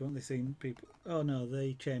subsequently seen people. Oh no,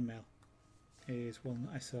 the chainmail is one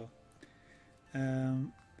that I saw.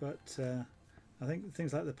 But I think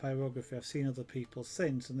things like the pyrography I've seen other people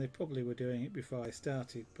since, and they probably were doing it before I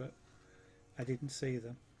started, but I didn't see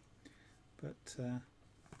them. But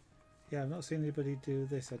yeah, I've not seen anybody do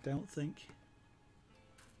this, I don't think.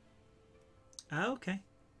 Ah, okay.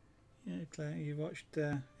 Yeah, Claire, you watched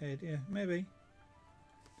Ed. Yeah, maybe.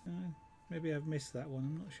 Maybe I've missed that one,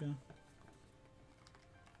 I'm not sure.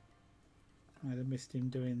 Might have missed him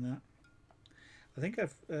doing that. I think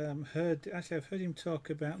I've heard him talk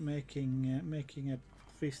about making a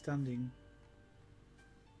freestanding,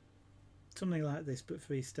 something like this, but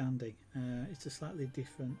freestanding. It's a slightly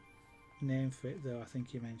different name for it, though. I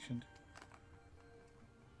think he mentioned,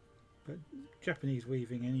 but Japanese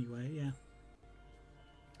weaving anyway. Yeah.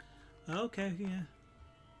 Okay. Yeah.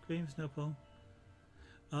 Creams, no problem.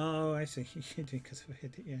 Oh, I see. You did because I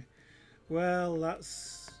hit it. Yeah. Well,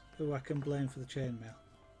 that's who I can blame for the chainmail.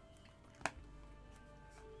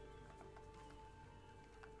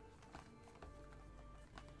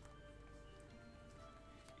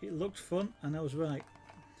 It looked fun, and I was right.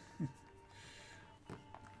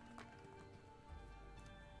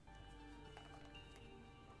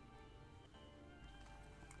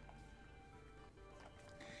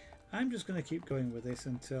 I'm just going to keep going with this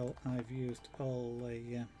until I've used all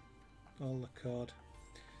the cord.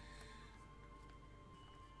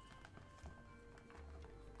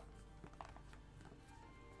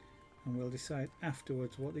 And we'll decide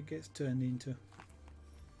afterwards what it gets turned into.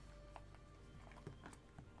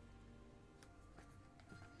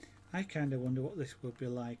 I kind of wonder what this would be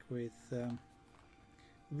like with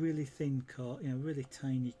really thin cord, really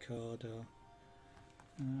tiny cord, or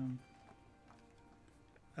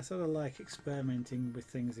I sort of like experimenting with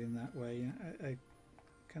things in that way. I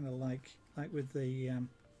kind of like with the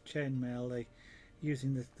chainmail,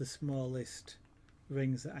 using the smallest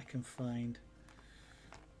rings that I can find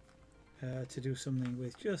to do something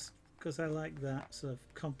with, just because I like that sort of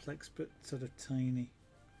complex but sort of tiny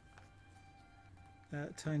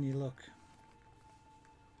look.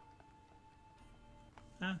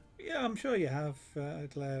 Yeah, I'm sure you have,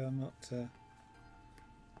 Claire. I'm not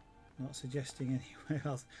suggesting anywhere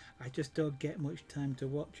else. I just don't get much time to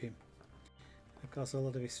watch him. Of course, a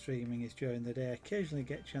lot of his streaming is during the day. I occasionally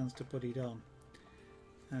get a chance to put it on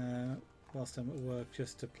whilst I'm at work,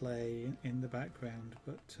 just to play in the background.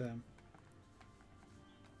 But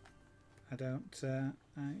I don't.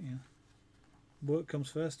 Work comes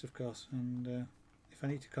first, of course, and if I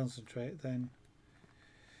need to concentrate, then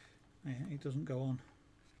it doesn't go on.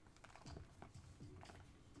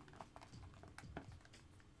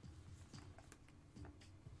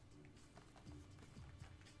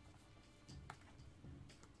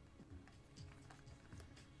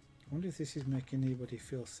 I wonder if this is making anybody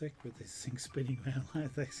feel sick with this thing spinning around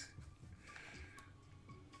like this.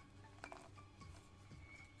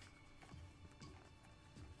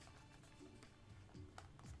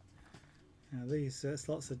 Now these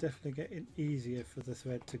slots are definitely getting easier for the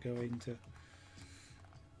thread to go into.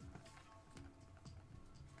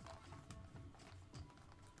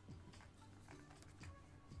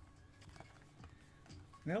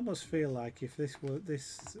 I almost feel like if this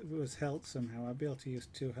was held somehow, I'd be able to use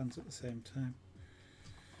two hands at the same time.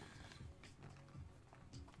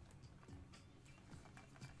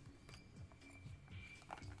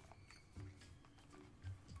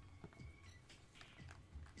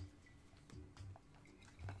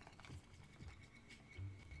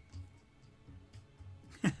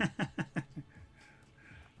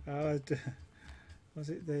 Oh, was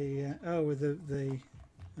it the with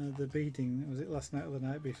the beading? Was it last night or the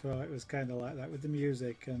night before? It was kind of like that with the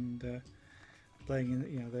music and playing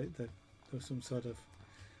in. You know, there was some sort of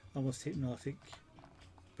almost hypnotic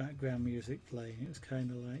background music playing. It was kind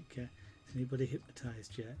of like, anybody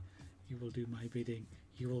hypnotised yet? You will do my bidding.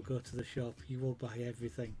 You will go to the shop. You will buy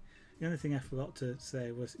everything. The only thing I forgot to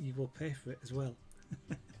say was you will pay for it as well.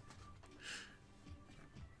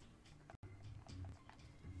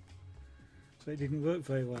 So it didn't work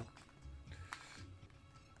very well.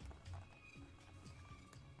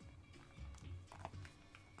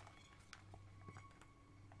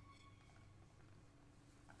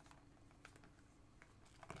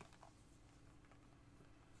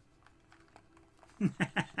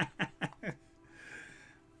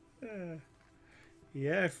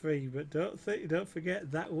 Yeah, free, but don't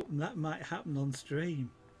forget that might happen on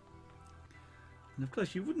stream. And of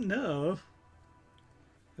course you wouldn't know.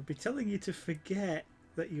 I'd be telling you to forget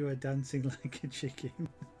that you are dancing like a chicken.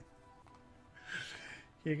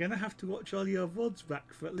 You're going to have to watch all your VODs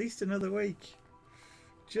back for at least another week.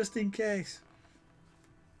 Just in case.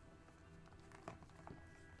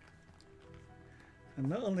 And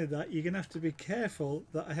not only that, you're going to have to be careful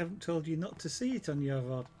that I haven't told you not to see it on your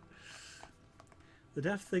VOD. The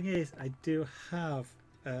daft thing is, I do have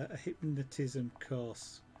a hypnotism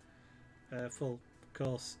course, full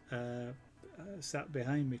course, sat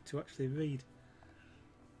behind me to actually read.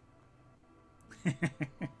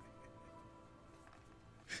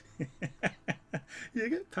 You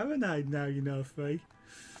get paranoid now, you know, Free.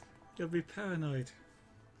 You'll be paranoid.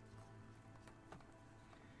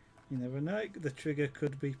 You never know, the trigger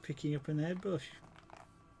could be picking up an airbrush.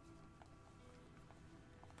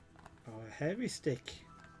 Or a hairy stick.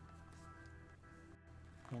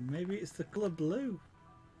 Or maybe it's the colour blue.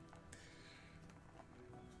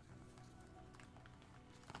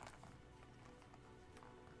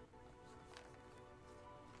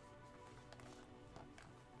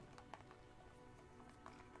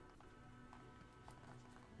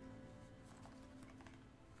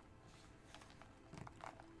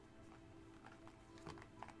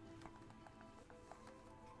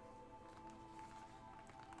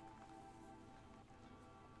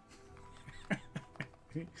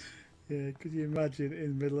 Yeah, could you imagine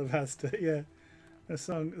in the middle of Asta? Yeah, a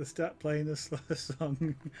song, they start playing a slow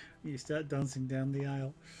song, you start dancing down the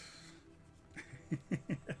aisle.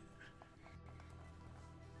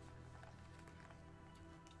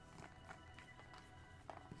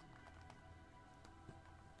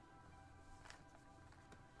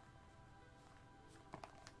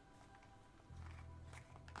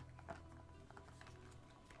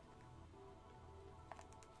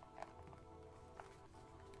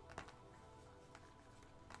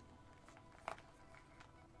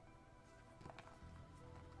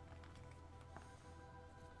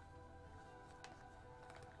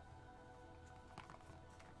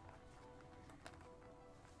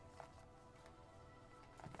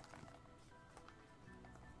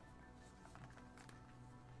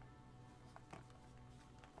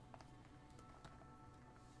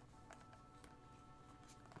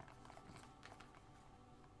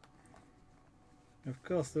 Of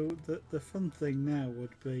course, the fun thing now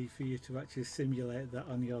would be for you to actually simulate that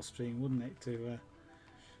on your stream, wouldn't it?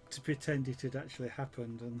 To pretend it had actually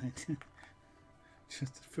happened and then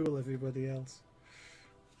just to fool everybody else.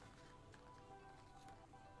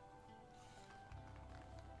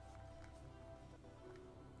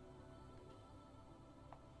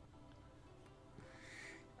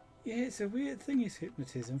 Yeah, it's a weird thing, is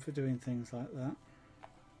hypnotism, for doing things like that.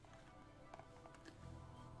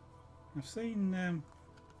 I've seen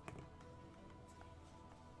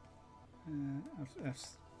I've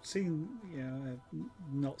seen, you know,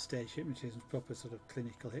 not stage hypnotism, proper sort of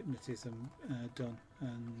clinical hypnotism done,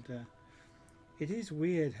 and it is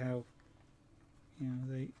weird how, you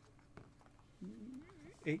know,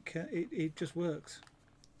 it just works.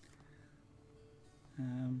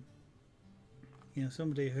 You know,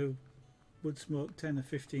 somebody who would smoke 10 or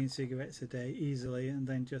 15 cigarettes a day easily, and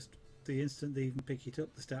then just the instant they even pick it up,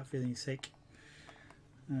 they start feeling sick.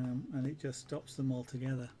 and it just stops them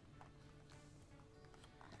altogether.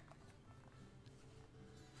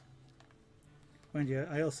 Mind you,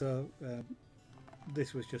 I also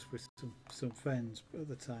this was just with some friends at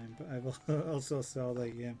the time, but I've also saw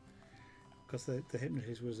the because the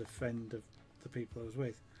hypnotist was a friend of the people I was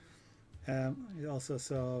with. I also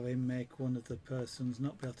saw him make one of the persons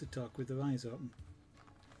not be able to talk with their eyes open,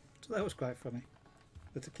 so that was quite funny.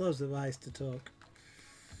 But to close their eyes to talk.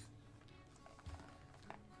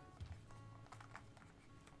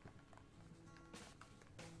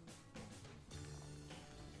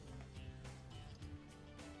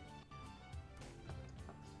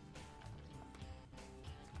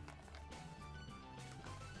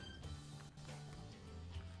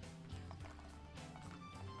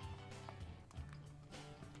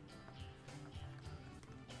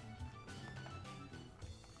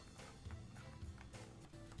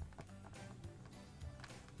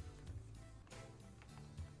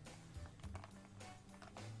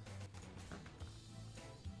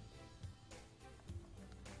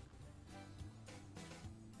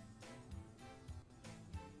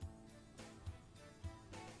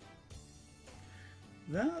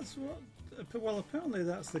 That's what. Well, apparently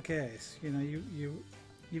that's the case. You know,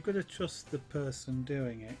 you've got to trust the person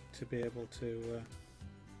doing it to be able to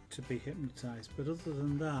be hypnotized. But other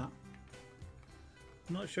than that,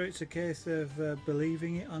 I'm not sure it's a case of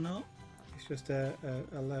believing it or not. It's just a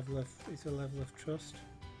level of trust.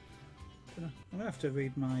 I'm gonna have to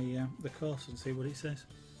read my the course and see what it says.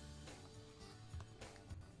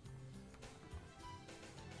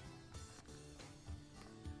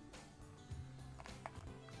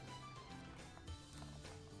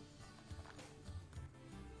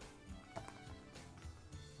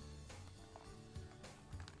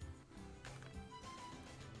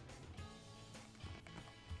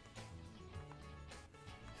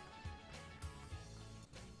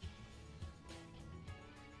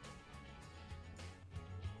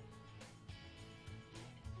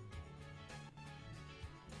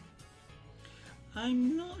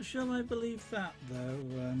 I'm not sure I believe that though,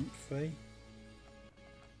 Faye.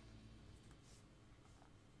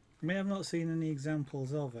 I mean, I've not seen any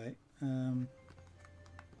examples of it, and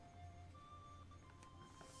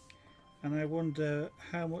I wonder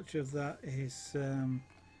how much of that is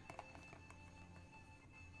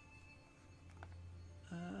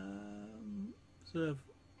sort of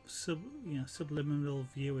subliminal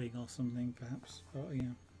viewing or something, perhaps. Or,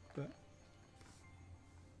 but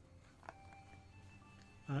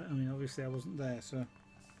I mean, obviously I wasn't there, so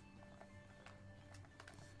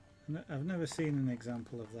I've never seen an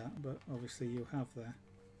example of that, but obviously you have there.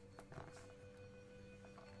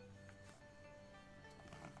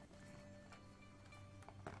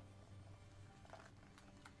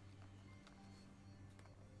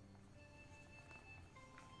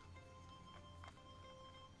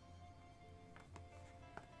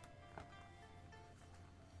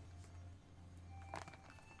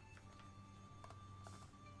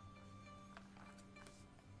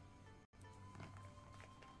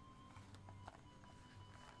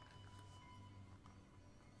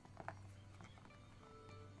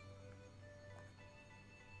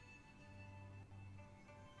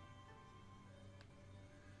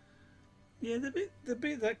 Yeah, the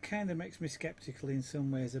bit that kind of makes me sceptical in some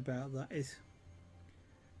ways about that is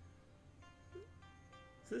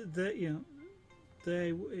that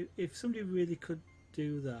they if somebody really could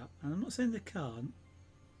do that, and I'm not saying they can't,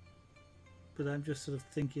 but I'm just sort of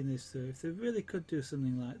thinking this through. If they really could do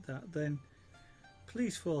something like that, then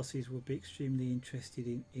police forces would be extremely interested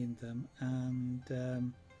in them, and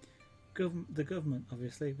the government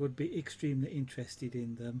obviously would be extremely interested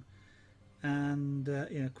in them, and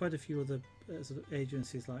quite a few other sort of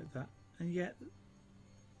agencies like that, and yet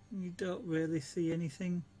you don't really see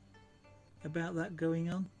anything about that going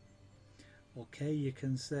on. Okay, you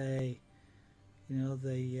can say it'd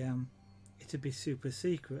be super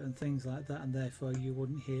secret and things like that, and therefore you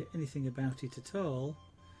wouldn't hear anything about it at all,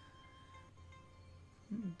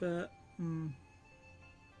 but in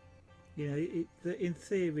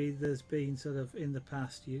theory there's been sort of in the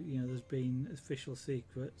past there's been official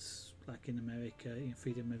secrets like in America,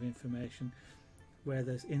 freedom of information, where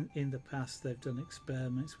there's in the past they've done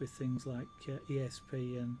experiments with things like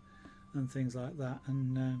ESP and things like that,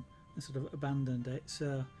 and sort of abandoned it.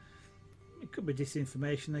 So it could be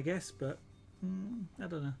disinformation, I guess, but I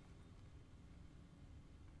don't know.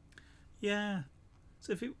 Yeah,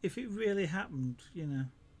 so if it really happened,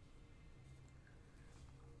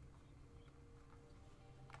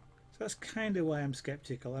 that's kind of why I'm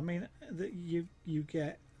skeptical. I mean, that you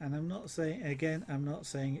get, and I'm not saying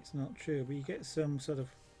it's not true, but you get some sort of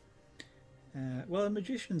Well, the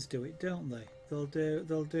magicians do it, don't they? They'll do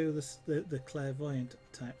the clairvoyant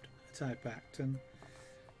type act, and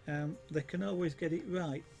they can always get it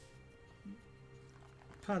right.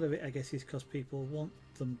 Part of it, I guess, is because people want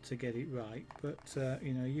them to get it right, but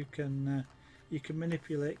you know, you can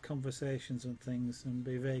manipulate conversations and things and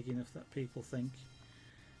be vague enough that people think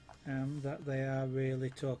that they are really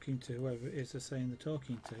talking to whoever it is they're saying they're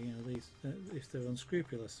talking to. You know, these if they're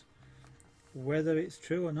unscrupulous. Whether it's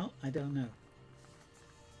true or not, I don't know.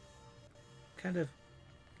 Kind of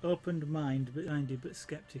opened mind behind it, but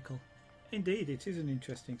sceptical. Indeed, it is an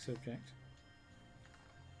interesting subject.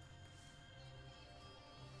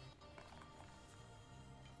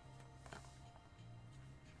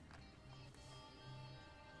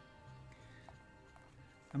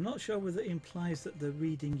 I'm not sure whether it implies that they're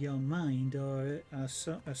reading your mind or are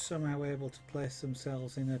somehow able to place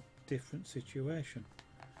themselves in a different situation.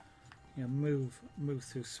 You know, move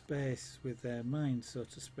through space with their mind, so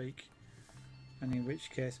to speak. And in which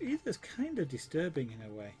case, either's kind of disturbing in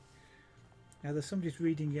a way. Either somebody's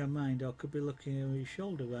reading your mind or could be looking over your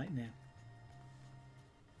shoulder right now.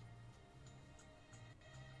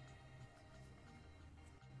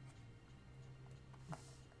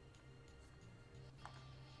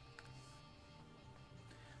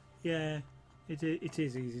 Yeah, it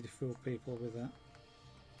is easy to fool people with that.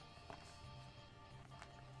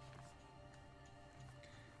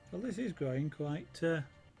 Well, this is growing quite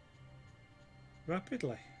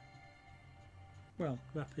rapidly. Well,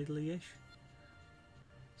 rapidly-ish.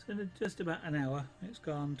 So in just about an hour, it's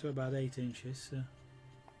gone to about 8 inches. So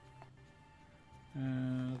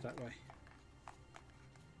that way.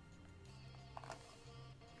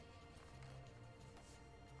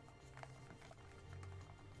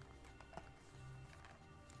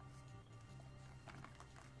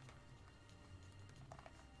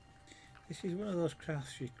 This is one of those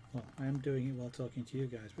crafts well, I am doing it while talking to you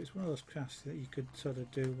guys, but it's one of those crafts that you could sort of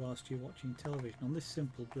do whilst you're watching television, on this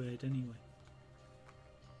simple braid anyway.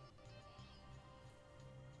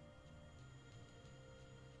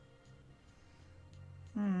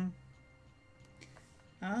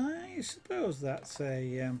 I suppose that's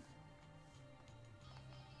a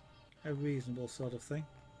reasonable sort of thing.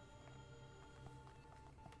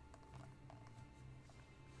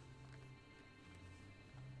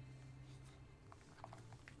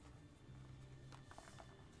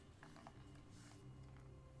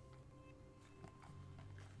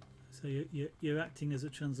 So you're acting as a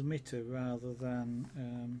transmitter rather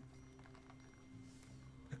than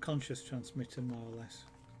a conscious transmitter, more or less.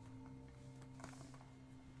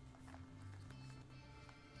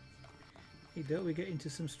 Hey, don't we get into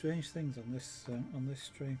some strange things on this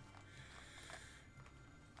stream?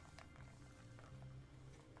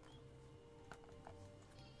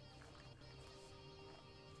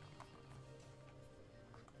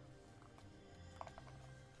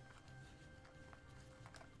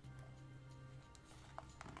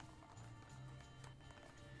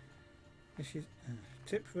 This is a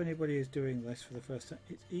tip for anybody who's doing this for the first time.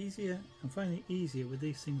 It's easier, I'm finding it easier with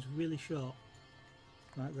these things really short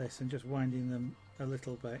like this and just winding them a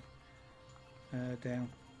little bit down.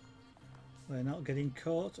 They're not getting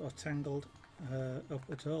caught or tangled up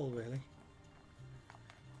at all, really.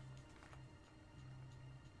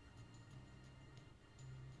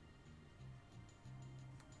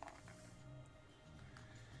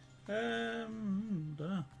 Don't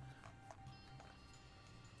know.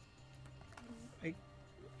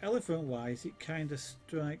 Elephant wise, it kind of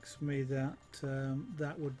strikes me that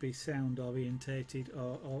that would be sound orientated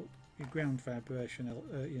or ground vibration,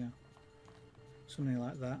 you know, something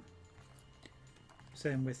like that.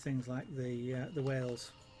 Same with things like the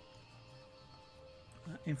whales,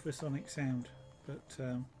 infrasonic sound. But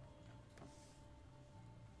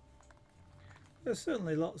there's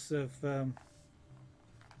certainly lots of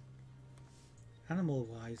animal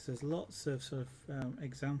wise, there's lots of sort of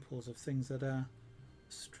examples of things that are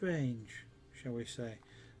strange, shall we say.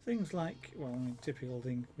 Things like, well, I mean, typical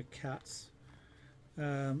thing with cats.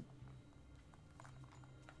 You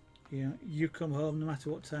know, you come home, no matter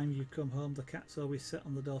what time you come home, the cat's always sat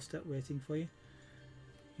on the doorstep waiting for you.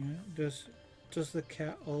 You know, does the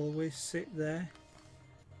cat always sit there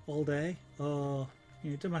all day, or you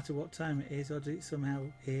know, it doesn't matter what time it is, or does it somehow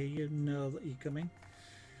hear you, know that you're coming,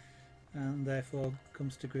 and therefore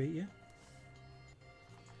comes to greet you?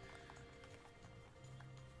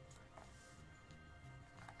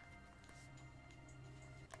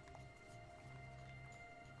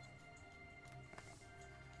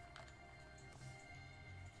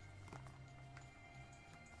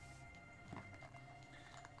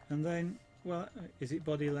 And then well, is it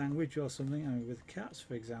body language or something? I mean, with cats,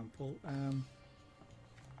 for example,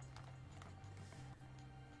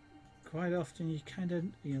 quite often you kind of,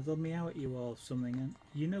 you know, they'll meow at you or something, and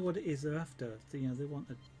you know what it is they're after. You know, they want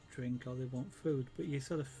a drink or they want food, but you're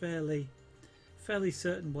sort of fairly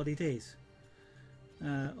certain what it is.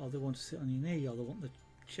 Or they want to sit on your knee, or they want the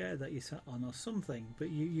chair that you sat on, or something. But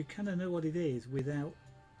you kind of know what it is without,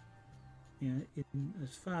 you know,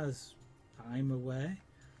 as far as I'm aware,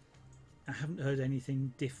 I haven't heard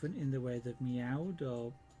anything different in the way they've meowed,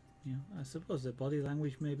 or, you know, I suppose their body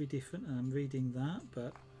language may be different, and I'm reading that,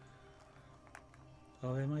 but,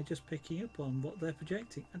 or am I just picking up on what they're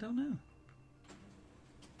projecting? I don't know.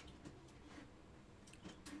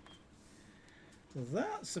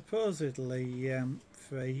 That supposedly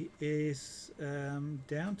free is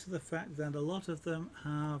down to the fact that a lot of them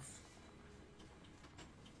have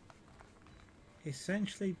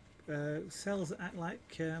essentially cells that act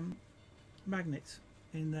like magnets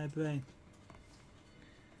in their brain,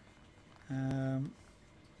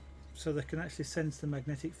 so they can actually sense the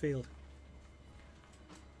magnetic field.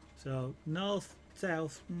 So north,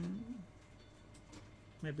 south,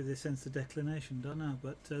 maybe they sense the declination, don't know,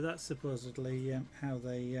 but that's supposedly how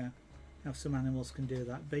they how some animals can do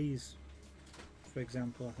that. Bees, for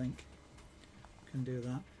example, I think can do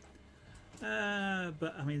that.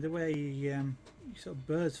 But I mean, the way sort of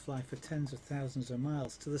birds fly for tens of thousands of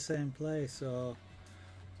miles to the same place, or,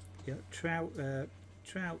 you know, trout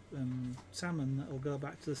and salmon that will go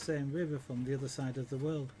back to the same river from the other side of the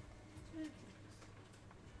world.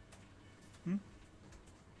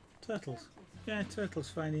 Turtles. Yeah, turtles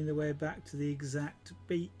finding their way back to the exact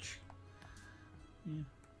beach. Yeah.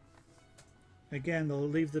 Again, they'll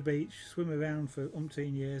leave the beach, swim around for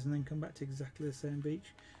umpteen years, and then come back to exactly the same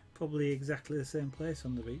beach. Probably exactly the same place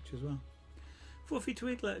on the beach as well. Fluffy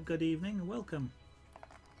Tweedlet, good evening and welcome.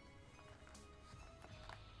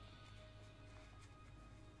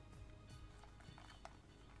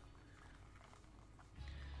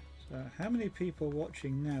 So, how many people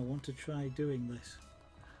watching now want to try doing this?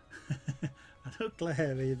 I know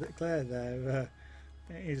Claire there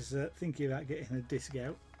is thinking about getting a disc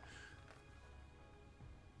out.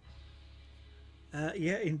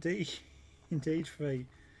 Yeah, indeed, indeed, free.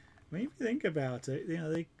 I mean, if you think about it, you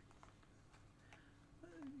know, they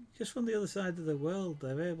just from the other side of the world,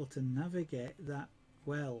 they're able to navigate that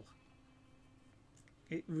well.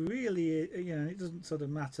 It really, you know, it doesn't sort of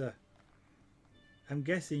matter. I'm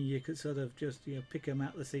guessing you could sort of just, you know, pick them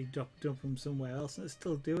out the sea, dump them somewhere else, and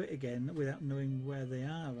still do it again without knowing where they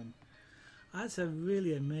are. And that's a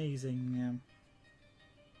really amazing,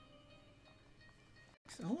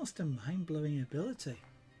 it's almost a mind-blowing ability.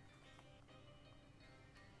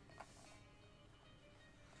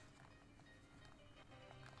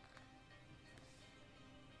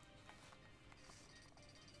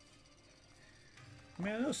 I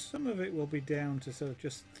mean, I know some of it will be down to sort of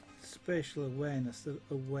just spatial awareness,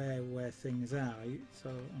 aware where things are. So,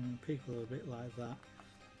 I mean, people are a bit like that.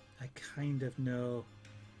 I kind of know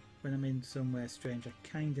when I'm in somewhere strange, I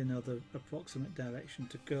kind of know the approximate direction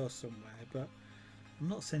to go somewhere, but I'm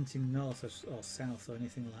not sensing north or south or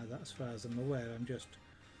anything like that as far as I'm aware. I'm just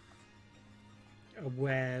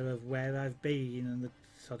aware of where I've been and the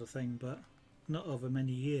sort of thing, but not over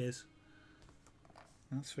many years.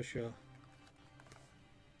 That's for sure.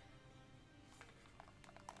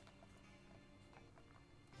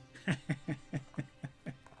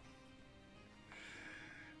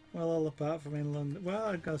 Well, all apart from in London. Well,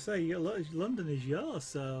 I've got to say, London is yours,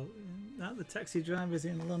 so aren't the taxi drivers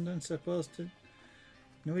in London supposed to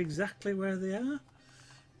know exactly where they are?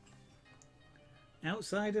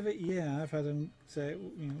 Outside of it, yeah, I've had them say,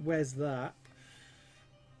 you know, where's that?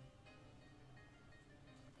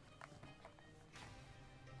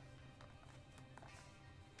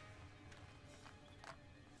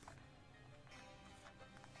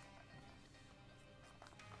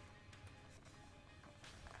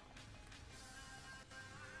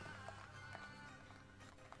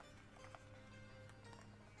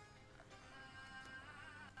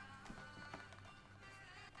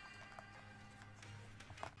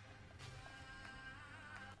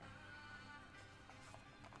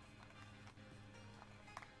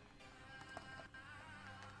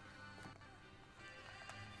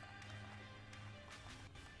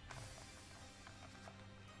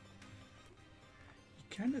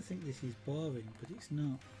 I kind of think this is boring, but it's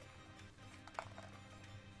not.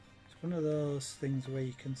 It's one of those things where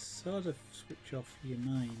you can sort of switch off your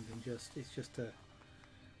mind and it's just a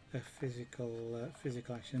physical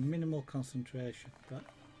action, minimal concentration, but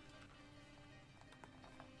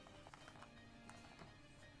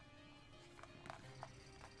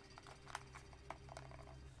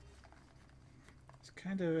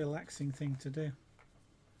kind of a relaxing thing to do.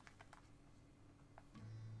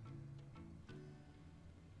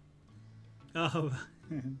 Oh,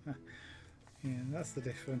 yeah, that's the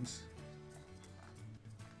difference.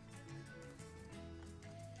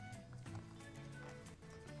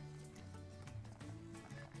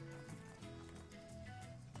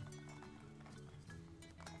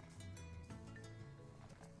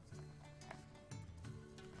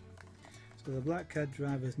 So the black card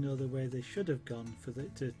drivers know the way they should have gone for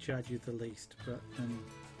to charge you the least, but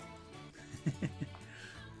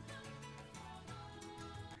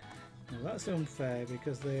well, that's unfair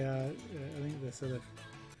because they are. I think they're sort of.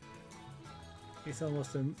 It's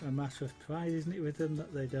almost a matter of pride, isn't it, with them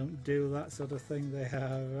that they don't do that sort of thing. They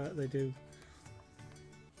are. They do.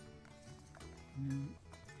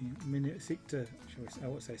 Seek to. I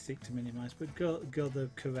won't say seek to minimise, but go the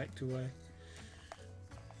correct way.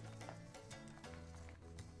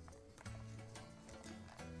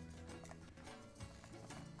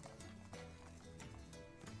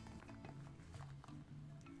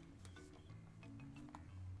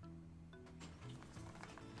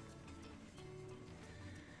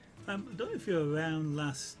 I don't know if you were around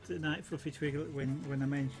last night, Fluffy Twiggle,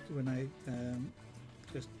 when I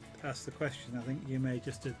just asked the question. I think you may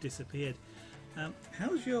just have disappeared.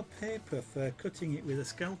 How's your paper for cutting it with a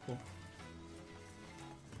scalpel?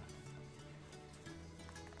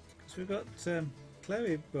 So we've got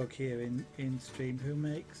Clarybug here in stream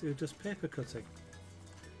who does paper cutting,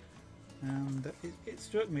 and it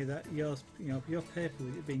struck me that your paper,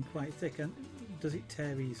 with it being quite thick, and does it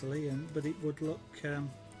tear easily? But it would look.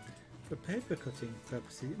 For paper cutting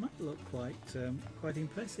purposes, it might look quite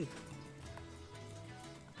impressive.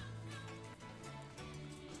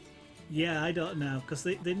 Yeah, I don't know, because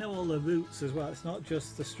they know all the routes as well. It's not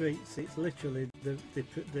just the streets; it's literally the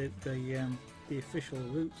official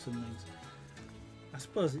routes and things. I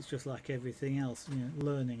suppose it's just like everything else,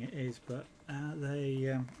 learning it is. But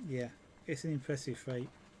yeah, it's an impressive feat.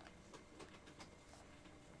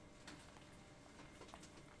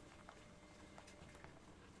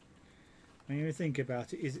 When you think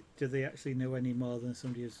about it, do they actually know any more than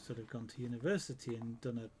somebody who's sort of gone to university and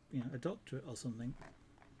done a doctorate or something?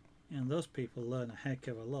 And those people learn a heck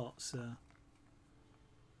of a lot. So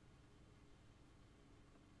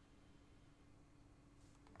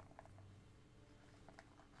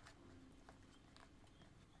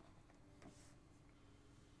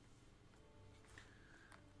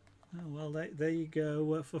oh, well, there you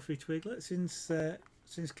go, Fluffy Twiglet.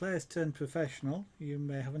 Since Claire's turned professional, you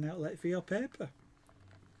may have an outlet for your paper.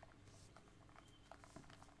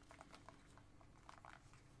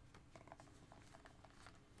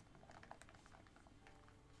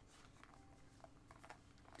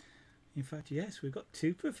 In fact, yes, we've got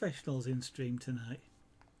 2 professionals in stream tonight.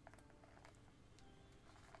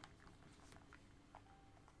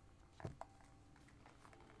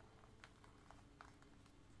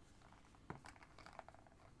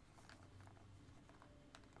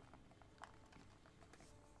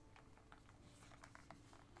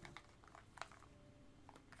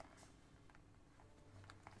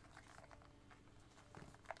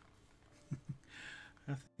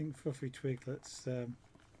 I think Fluffy Twiglet's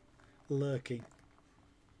lurking.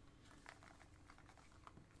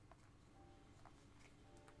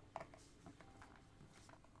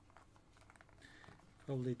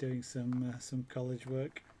 Probably doing some college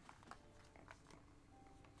work.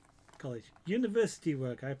 University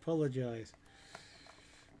work, I apologise.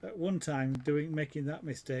 At one time making that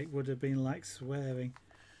mistake would have been like swearing.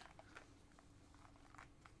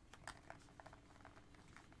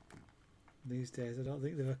 These days I don't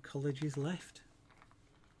think there are colleges left.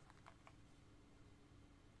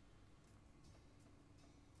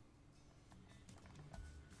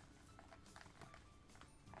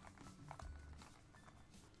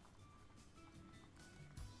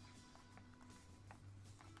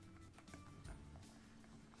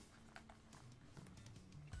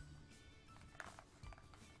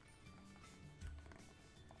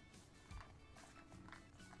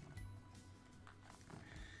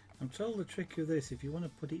 I'm told the trick with this, if you want to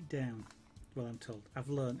put it down, well, I'm told, I've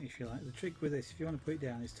learned, if you like, the trick with this, if you want to put it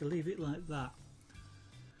down, is to leave it like that,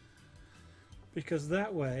 because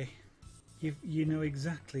that way you know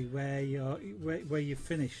exactly where you've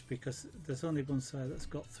finished, because there's only one side that's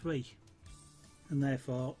got 3, and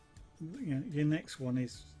therefore your next one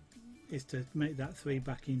is to make that 3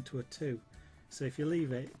 back into a 2. So if you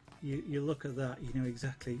leave it, you look at that, you know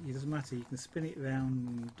exactly. It doesn't matter, you can spin it around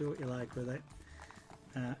and do what you like with it.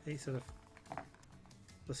 It sort of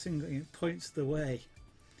points the way.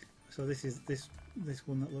 So this is this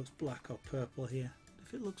one that looks black or purple here.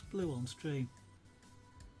 If it looks blue on stream,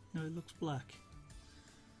 No, it looks black.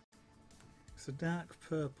 It's a dark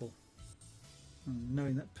purple. And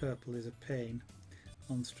knowing that purple is a pain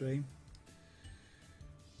on stream.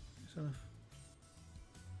 Sort of.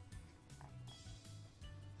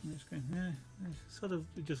 Yeah,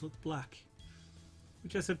 it just looks black.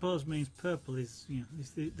 Which I suppose means purple is, you know,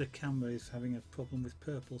 the camera is having a problem with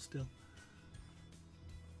purple still.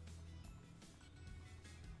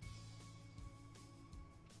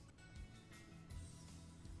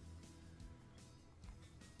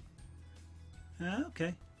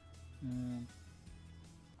 Okay.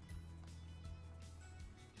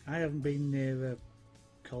 I haven't been near a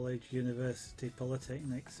college, university,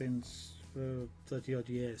 polytechnic since 30 odd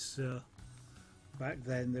years, so back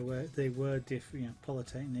then they were different. You know,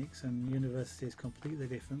 polytechnics and universities completely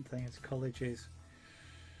different things. Colleges,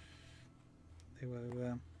 they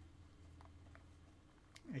were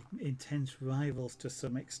intense rivals to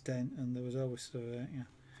some extent, and there was always sort of you know,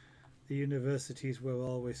 the universities were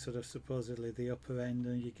always sort of supposedly the upper end,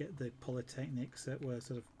 and you get the polytechnics that were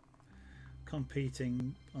sort of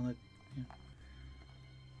competing on a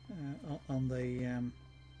on the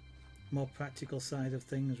more practical side of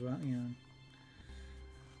things, right? You know,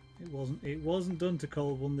 it wasn't done to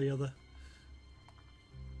call one the other.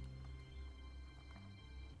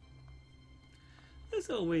 There's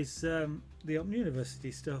always the Open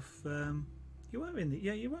University stuff. You are in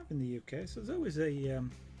the UK, so there's always a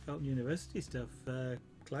Open University stuff,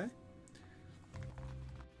 Claire.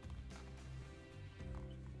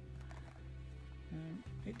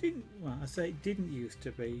 It didn't. Well, I say it didn't used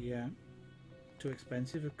to be too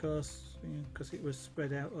expensive, of course, because it was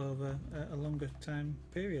spread out over a longer time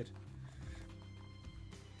period.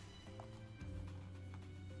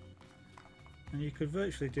 And you could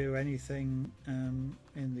virtually do anything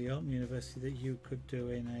in the Open University that you could do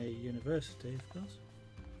in a university, of course.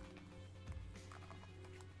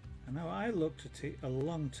 I know I looked at it a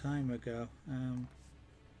long time ago,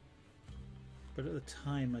 but at the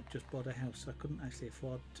time I'd just bought a house, so I couldn't actually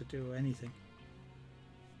afford to do anything.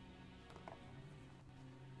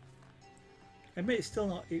 I mean, it's still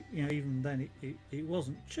not, you know, even then it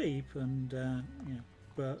wasn't cheap, and you know,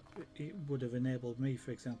 but it would have enabled me,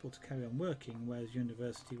 for example, to carry on working, whereas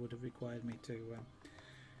university would have required me to,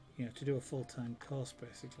 you know, to do a full-time course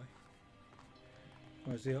basically.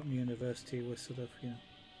 Whereas the Open University was sort of, you know,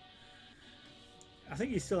 I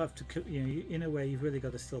think you still have to, you know, in a way you've really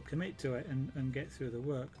got to still commit to it and get through the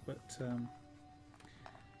work, but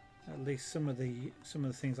at least some of the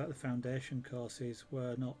things like the foundation courses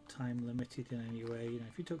were not time limited in any way. You know,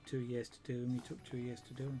 if you took 2 years to do them, you took 2 years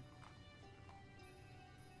to do them.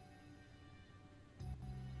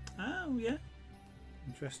 Oh yeah,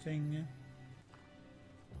 interesting. Yeah.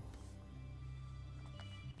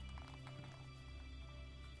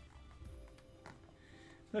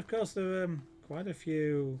 And of course, there are quite a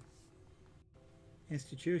few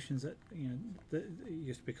institutions that, you know, that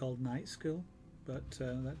used to be called night school, but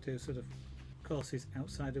that do sort of courses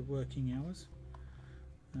outside of working hours.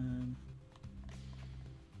 And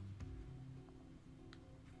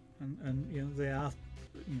you know, there are,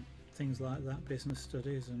 you know, things like that, business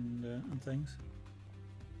studies and things.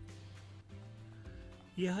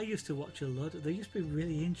 Yeah, I used to watch a lot. They used to be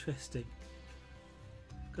really interesting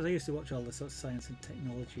because I used to watch all the sort of science and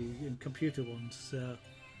technology and computer ones. So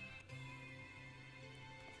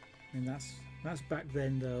I mean, that's back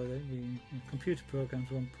then, though. The you know, computer programs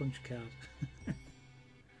were on punch card.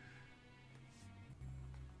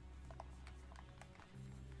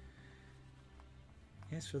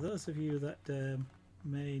 Yes, for those of you that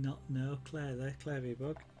may not know, Claire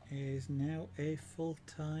Bug is now a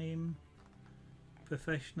full-time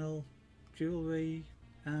professional jewellery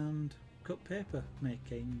and cut paper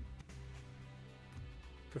making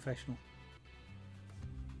professional.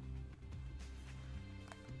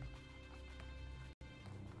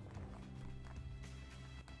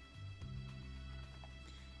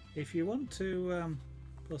 If you want to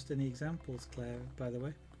post any examples, Claire, by the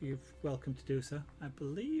way, you're welcome to do so. I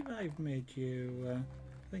believe I've made you, I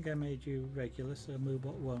think I made you regular, so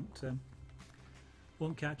Moobot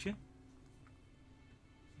won't catch you.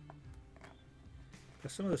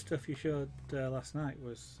 But some of the stuff you showed last night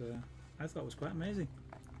was, I thought was quite amazing.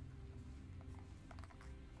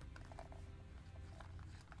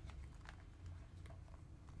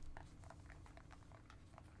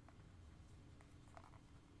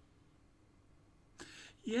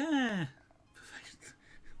 Yeah,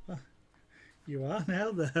 well, you are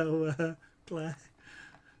now, though, Claire.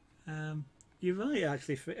 You're right,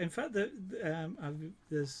 actually. In fact,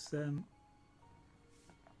 there's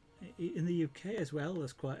in the UK as well.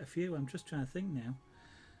 There's quite a few. I'm just trying to think now.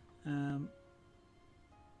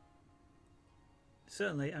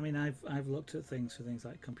 certainly, I mean, I've looked at things for things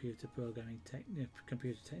like computer programming,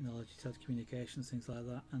 computer technology, telecommunications, things like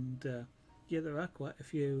that, and yeah, there are quite a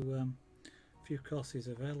few courses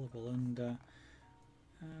available, and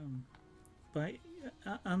by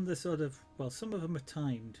and the sort of, well, some of them are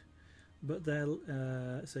timed, but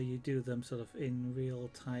they're so you do them sort of in real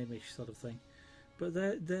time-ish sort of thing, but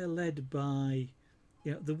they're led by,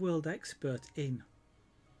 you know, the world expert in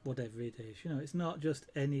whatever it is. You know, it's not just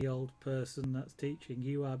any old person that's teaching.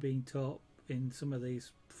 You are being taught in some of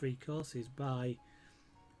these free courses by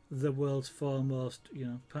the world's foremost, you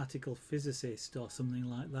know, particle physicist or something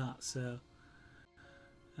like that. So,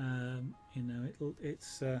 you know,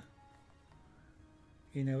 it's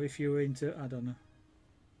you know, if you were into, I don't know,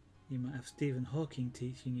 you might have Stephen Hawking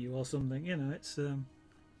teaching you or something. You know,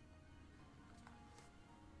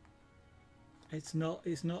 it's not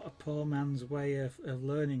a poor man's way of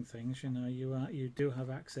learning things. You know, you do have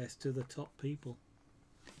access to the top people.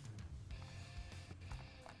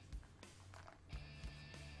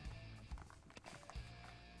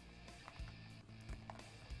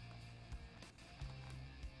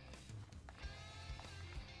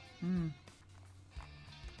 Mm.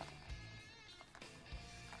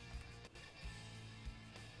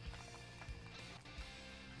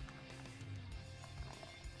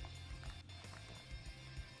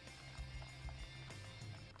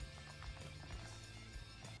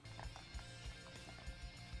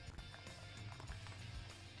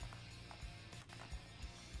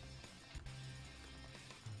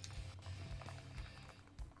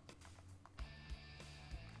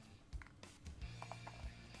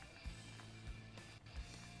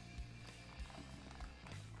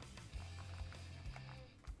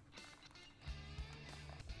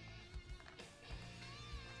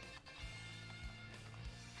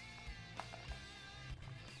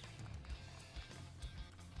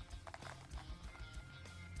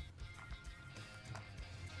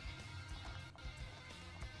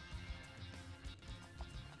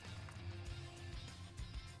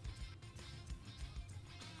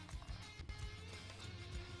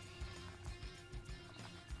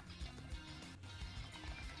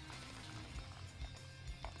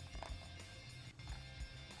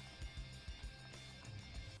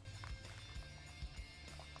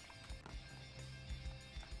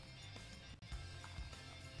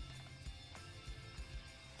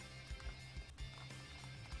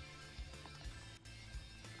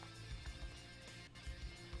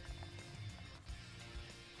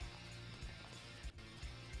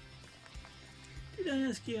 Did I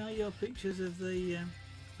ask you how your pictures of the?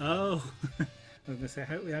 Oh, I was going to say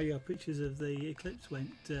how your pictures of the eclipse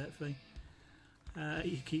went, Faye.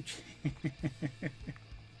 You keep.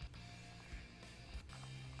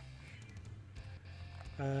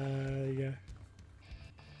 Yeah.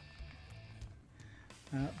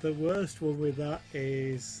 The worst one with that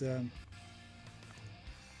is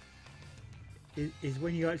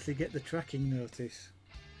when you actually get the tracking notice,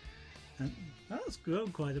 and that's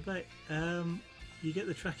grown quite a bit. You get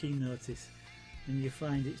the tracking notice, and you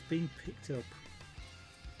find it's been picked up,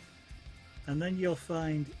 and then you'll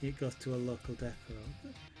find it goes to a local depot.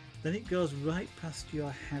 Then it goes right past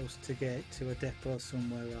your house to get to a depot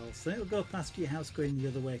somewhere else. Then it'll go past your house going the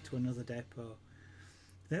other way to another depot.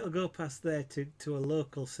 Then it'll go past there to a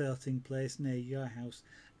local sorting place near your house,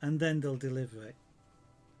 and then they'll deliver it.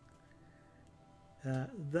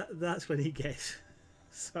 That's when it gets.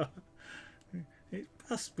 So it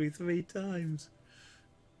passed me 3 times.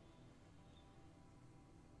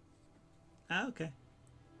 Ah, okay.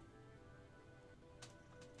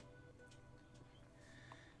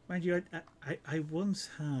 Mind you, I once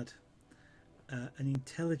had an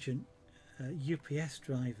intelligent UPS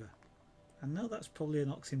driver. I know that's probably an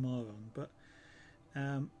oxymoron, but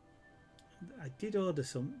I did order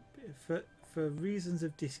some for reasons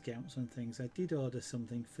of discounts and things. I did order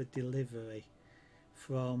something for delivery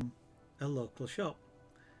from a local shop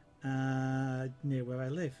near where I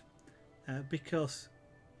live, because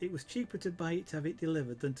it was cheaper to buy it to have it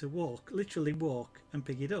delivered than to literally walk and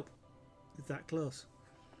pick it up. It's that close.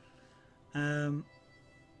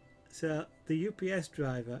 So the UPS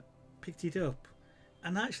driver picked it up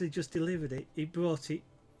and actually just delivered it. He brought it,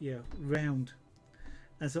 you know, round.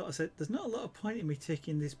 And so I said, there's not a lot of point in me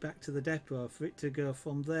taking this back to the depot for it to go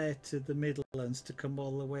from there to the Midlands to come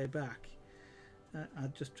all the way back.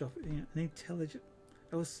 I'd just drop it. You know, an intelligent.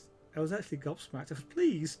 I was actually gobsmacked. I was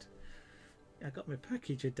pleased. I got my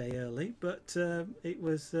package a day early, but it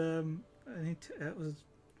was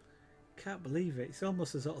can't believe it. It's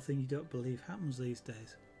almost the sort of thing you don't believe happens these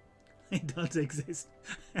days. It does exist.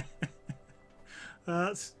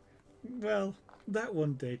 That's, well, That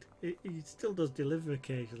one did. It still does deliver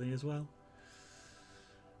occasionally as well.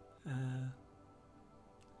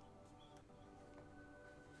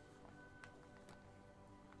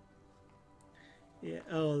 Yeah.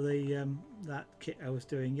 Oh, the that kit I was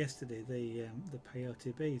doing yesterday, the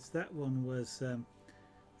peyote beads. That one was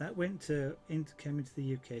that came into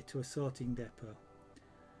the UK to a sorting depot,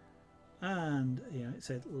 and it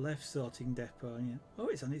said left sorting depot. And oh,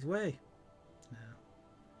 it's on its way. Now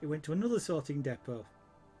it went to another sorting depot,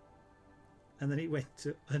 and then it went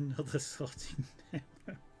to another sorting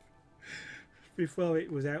depot before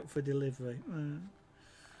it was out for delivery.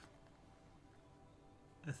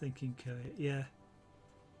 I think in Korea, yeah.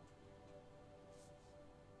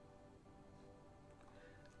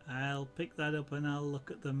 I'll pick that up and I'll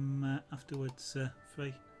look at them afterwards.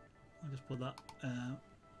 Free. I'll just put that.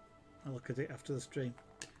 I'll look at it after the stream.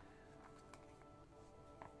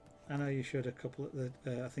 I know you showed a couple at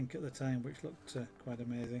the I think at the time, which looked quite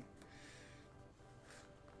amazing.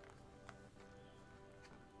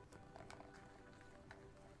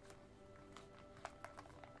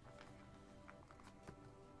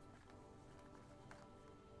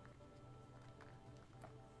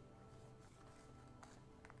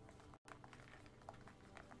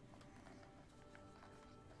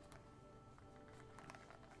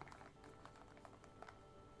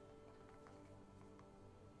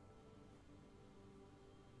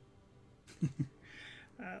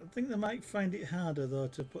 I think they might find it harder though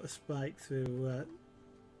to put a spike through.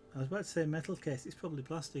 I was about to say metal case. It's probably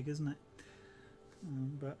plastic, isn't it?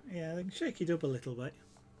 But yeah, they can shake it up a little bit.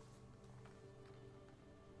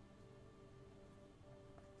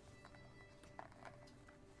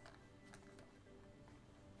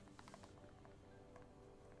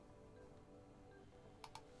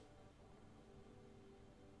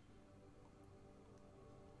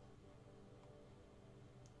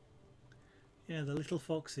 Yeah, the little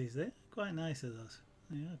foxes, they're quite nice, are those.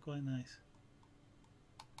 Yeah, quite nice.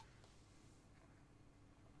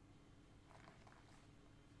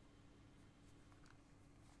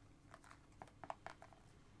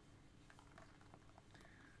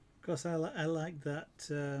 Of course, I like that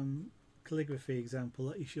calligraphy example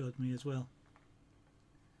that you showed me as well.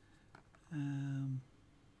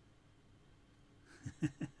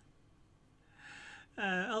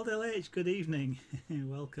 Aldel H, good evening.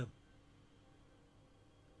 Welcome.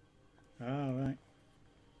 All right.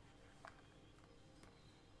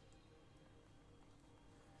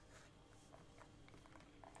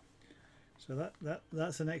 So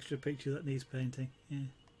that's an extra picture that needs painting. Yeah.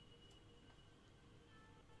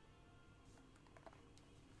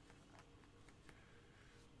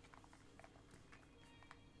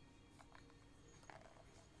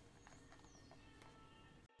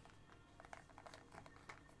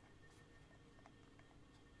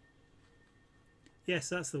 Yes,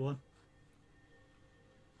 that's the one.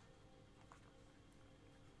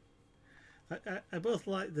 I both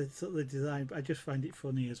like the sort of the design, but I just find it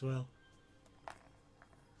funny as well.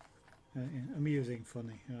 Yeah, amusing,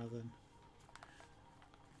 funny rather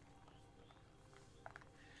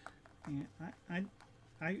than. Yeah,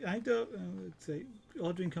 I don't say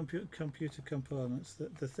ordering computer components.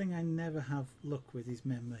 The thing I never have luck with is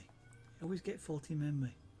memory. I always get faulty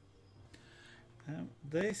memory.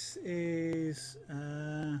 This is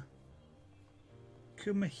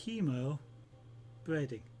Kumohimo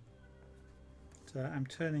braiding. So I'm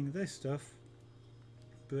turning this stuff,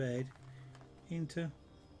 braid, into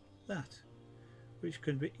that, which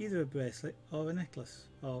could be either a bracelet or a necklace,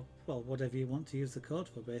 or well, whatever you want to use the cord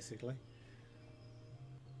for, basically.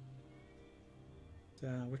 So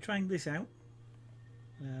we're trying this out.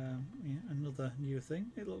 Yeah, another new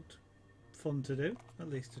thing. It looked fun to do, at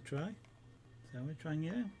least to try. So we're trying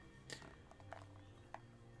it out.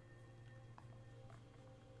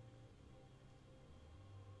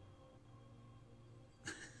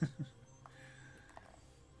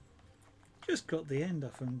 Just cut the end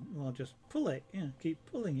off and well, just pull it. Yeah, keep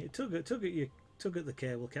pulling it. Tug at the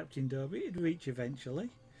cable, Captain Dobie. It'd reach eventually.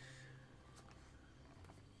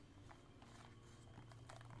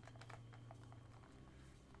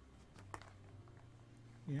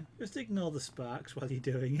 Yeah, just ignore the sparks while you're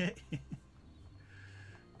doing it.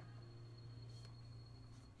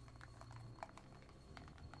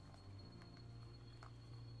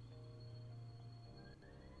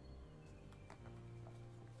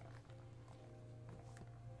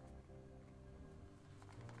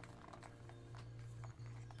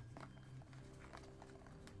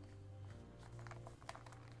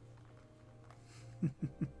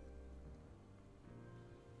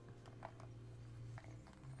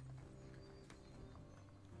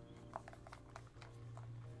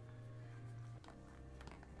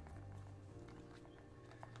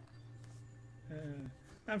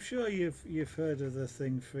 I'm sure you've heard of the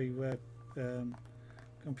thing free where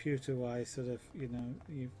computer wise sort of, you know,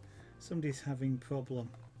 somebody's having problem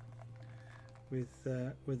with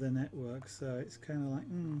the network, so it's kind of like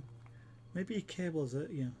maybe your cables are,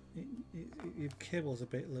 you know, your cable's a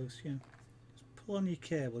bit loose, you know. Just pull on your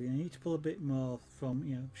cable. You need to pull a bit more from,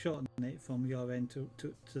 you know, shorten it from your end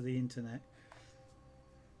to the internet.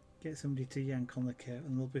 Get somebody to yank on the cable,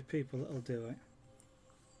 and there'll be people that'll do it.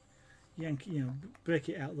 Yank, you know, break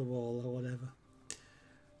it out the wall or whatever.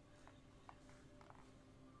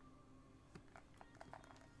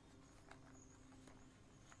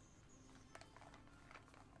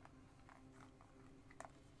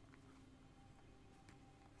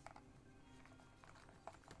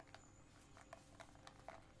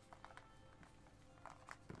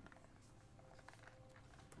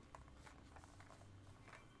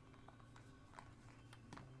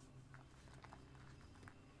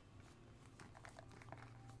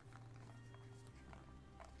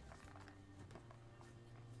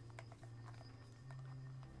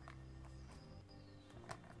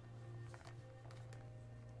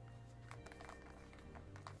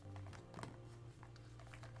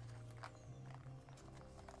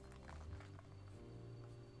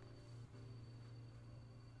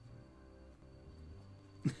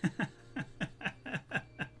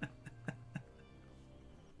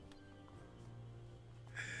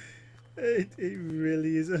 It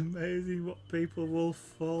really is amazing what people will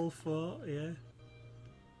fall for, yeah.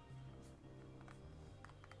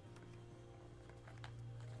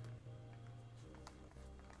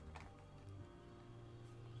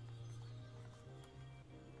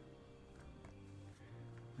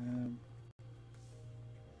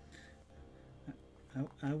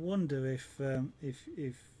 I wonder if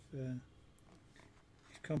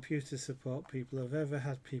computer support people have ever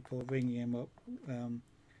had people ringing them up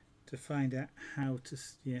to find out how to,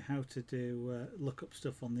 yeah, how to do look up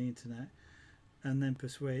stuff on the internet, and then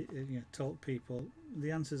persuade, you know, talk people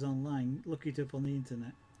the answers online, look it up on the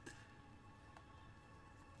internet.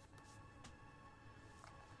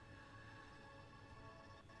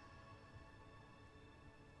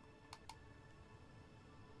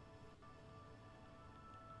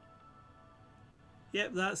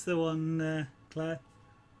 Yep, that's the one, Claire.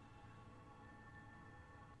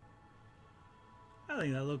 I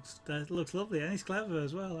think that looks lovely, and it's clever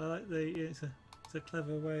as well. I like the it's a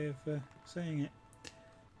clever way of saying it.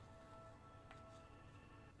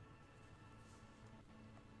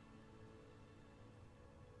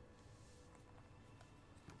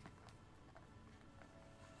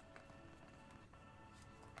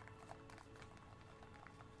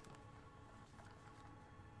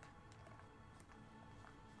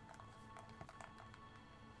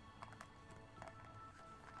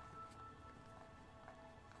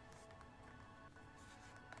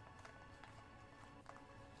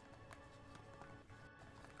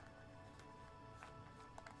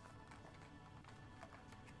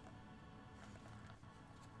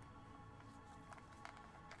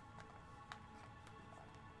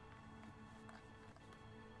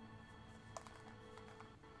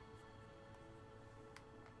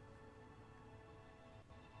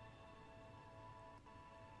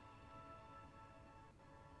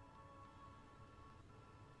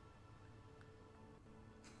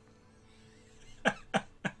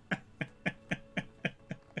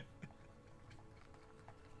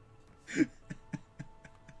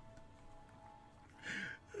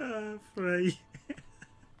 Free.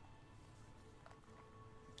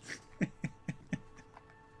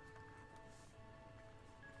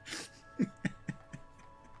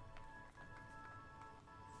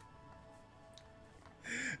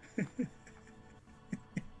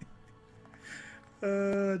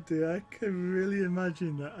 Oh dear, I can really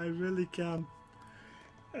imagine that. I really can.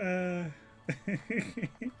 Uh,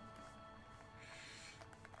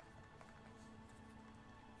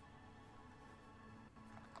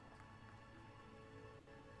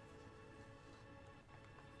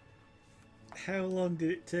 how long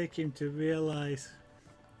did it take him to realise?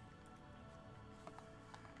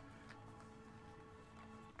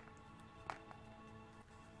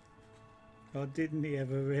 Or didn't he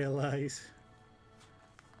ever realise?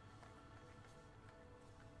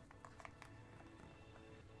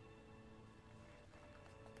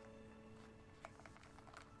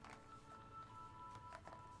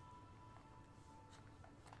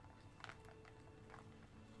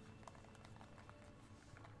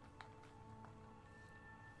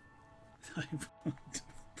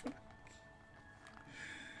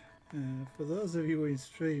 For those of you in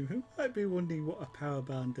stream who might be wondering what a power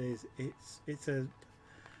band is, it's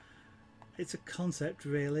it's a concept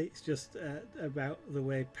really. It's just about the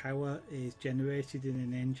way power is generated in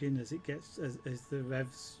an engine as it gets as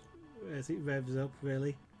it revs up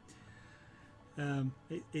really.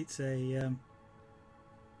 It's a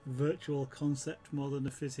virtual concept more than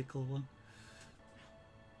a physical one.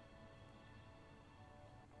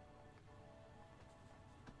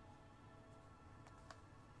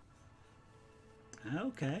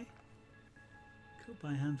 Okay. Cut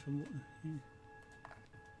by hand from. Yeah.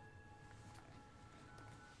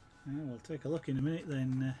 We'll take a look in a minute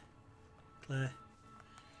then, Claire.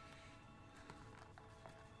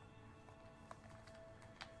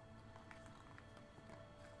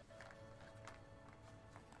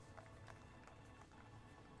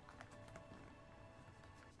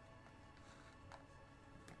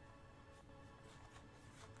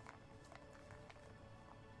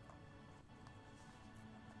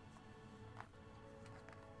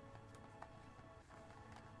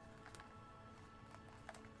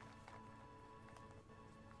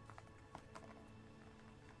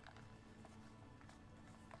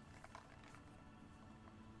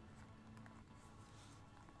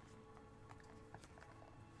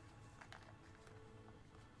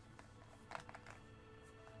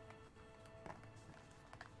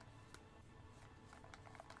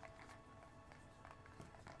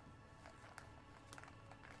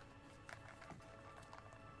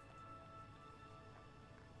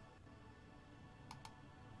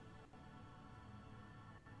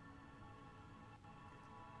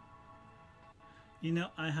 You know,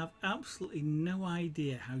 I have absolutely no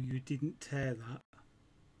idea how you didn't tear that.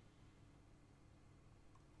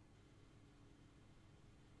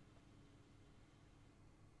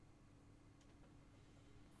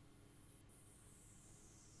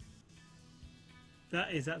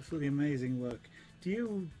 That is absolutely amazing work. Do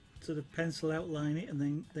you sort of pencil outline it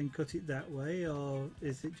and then cut it that way, or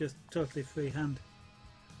is it just totally freehand?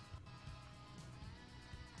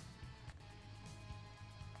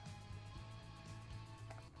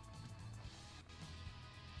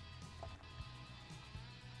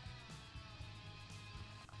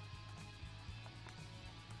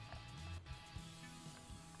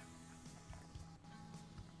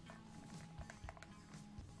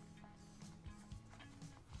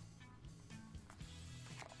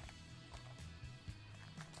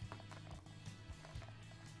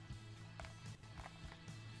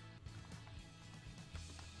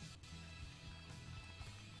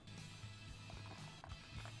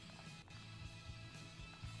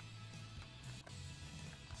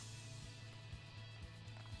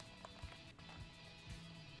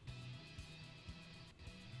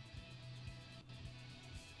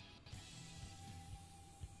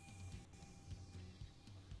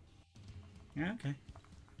 Yeah, okay.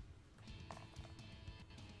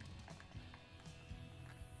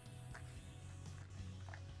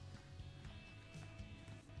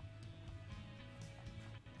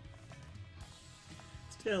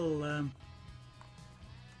 Still,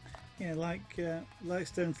 yeah, like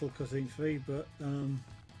stencil cutting free, but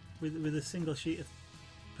with a single sheet of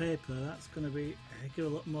paper, that's going to be a heck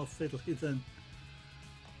of a lot more fiddly than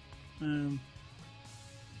an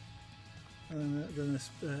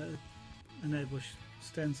airbrush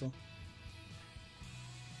stencil.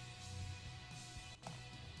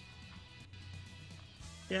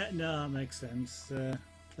 Yeah, no, that makes sense.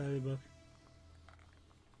 Clary book.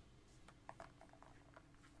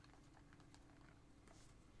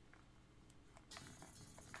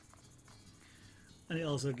 And it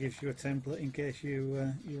also gives you a template in case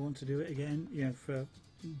you you want to do it again. You know, for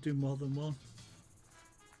do more than one.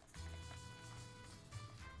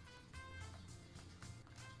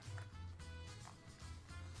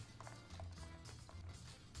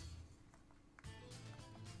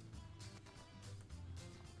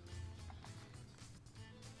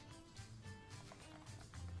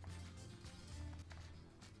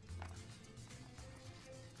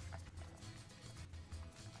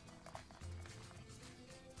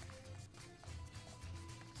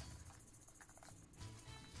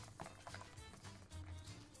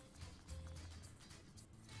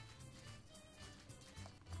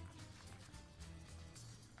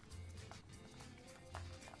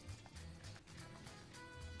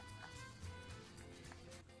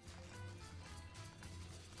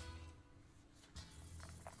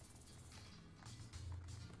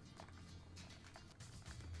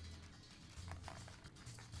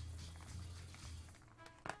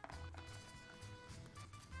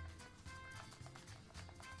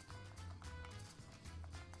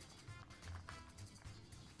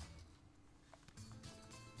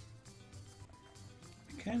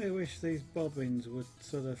 I kind of wish these bobbins would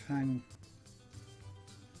sort of hang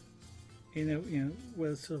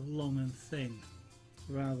were sort of long and thin,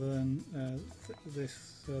 rather than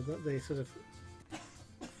this, so that they sort of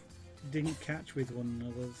didn't catch with one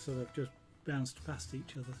another, sort of just bounced past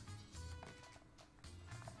each other.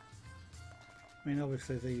 I mean,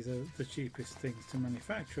 obviously these are the cheapest things to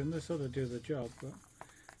manufacture and they sort of do the job, but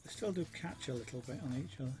they still do catch a little bit on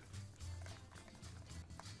each other.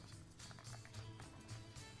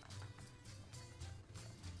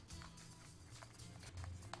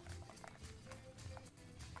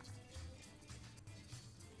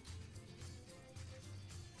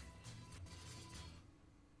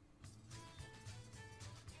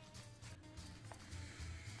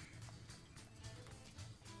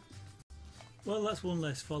 Well, that's one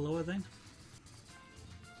less follower then.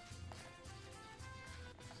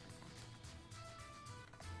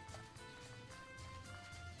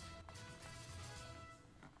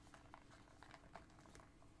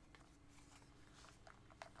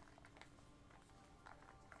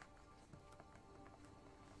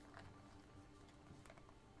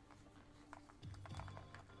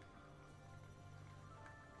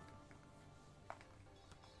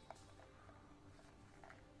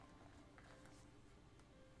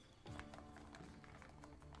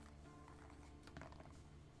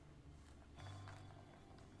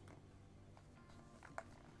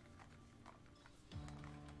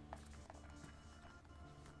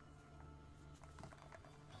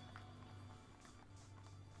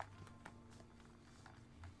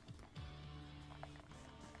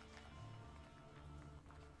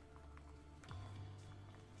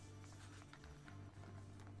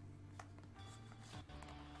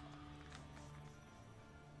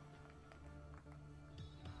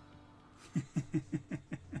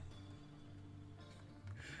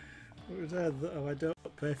 Oh, I don't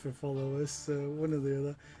pay for followers, so one or the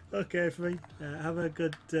other. Okay, free. Have a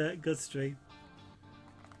good stream.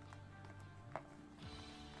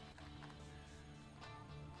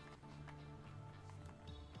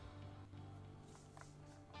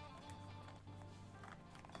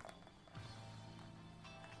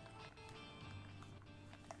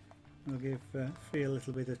 I'll give Free a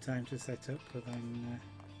little bit of time to set up, but then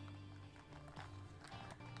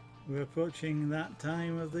we're approaching that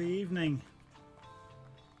time of the evening.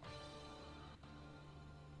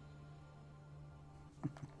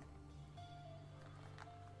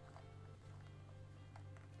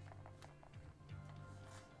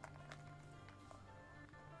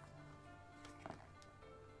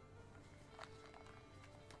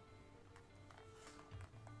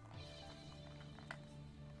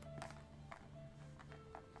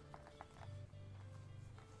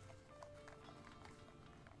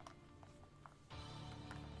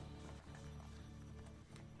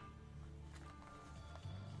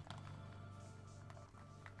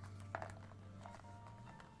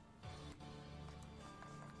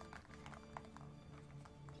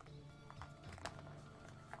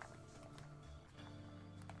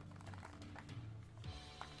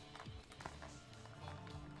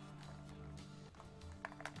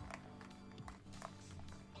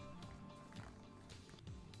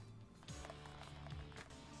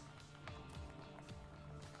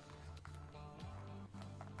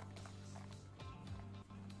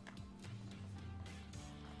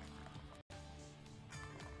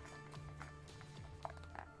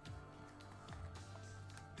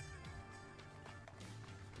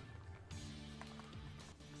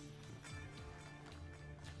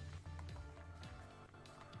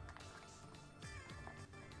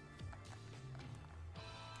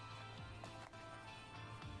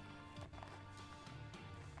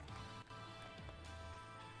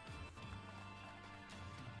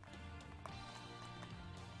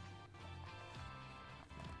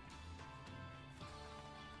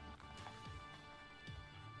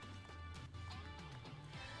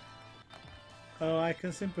 Oh, I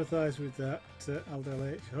can sympathise with that,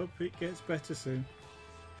 Aldel H. Hope it gets better soon.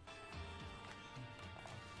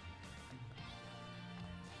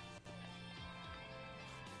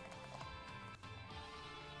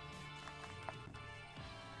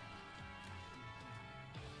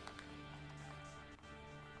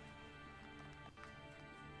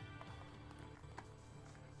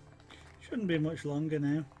 Shouldn't be much longer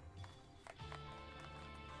now.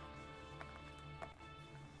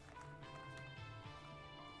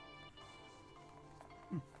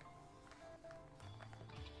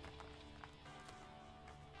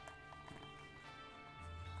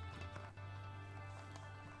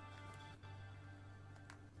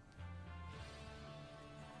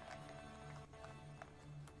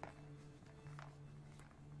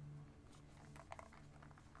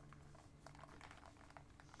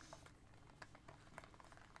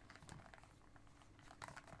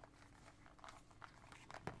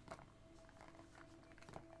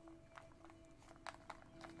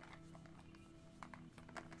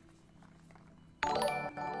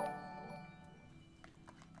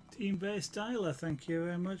 Theme-based styler, thank you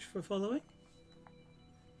very much for following.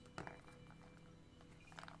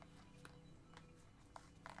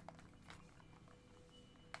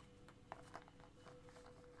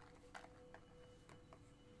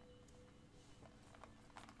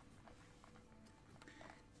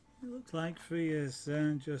 It looks like Free has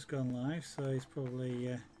just gone live, so he's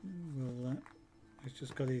probably he's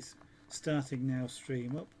just got his starting now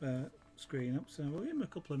stream up, screen up. So we'll give him a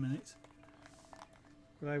couple of minutes.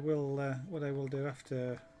 But I will, what I will do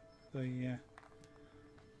after the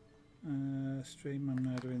stream, I'm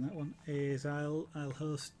now doing that one, is I'll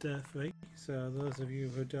host Free. So those of you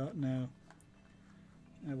who don't know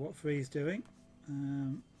what Free's doing,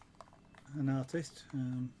 an artist,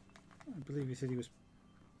 I believe he said he was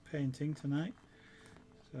painting tonight,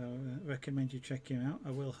 so recommend you check him out.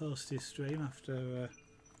 I will host his stream after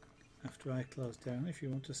I close down if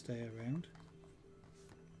you want to stay around.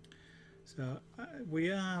 So we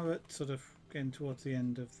are at sort of getting towards the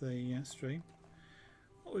end of the stream.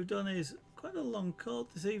 What we've done is quite a long cord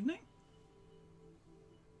this evening.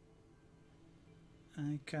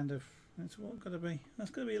 I kind of, that's what got to be. That's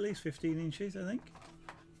got to be at least 15 inches, I think.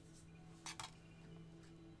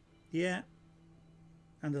 Yeah.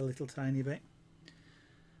 And a little tiny bit.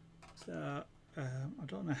 So I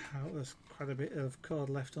don't know how, there's quite a bit of cord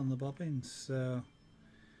left on the bobbins, so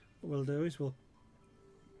what we'll do is we'll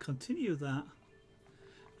continue that.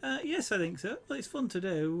 Yes, I think so. Well, it's fun to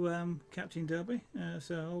do, Captain Derby,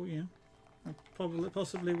 so you know,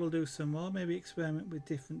 possibly we'll do some more, maybe experiment with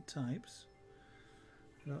different types.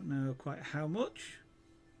 I don't know quite how much.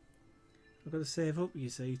 I've got to save up, you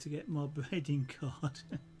see, to get more braiding cord.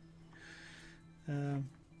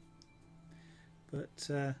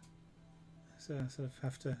 So I sort of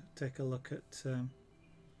have to take a look at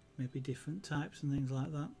maybe different types and things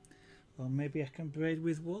like that, or maybe I can braid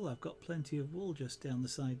with wool. I've got plenty of wool just down the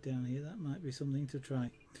side down here. That might be something to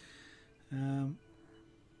try. So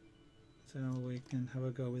we can have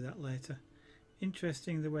a go with that later.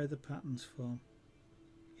 Interesting the way the patterns form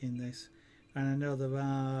in this, and I know there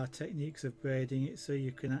are techniques of braiding it so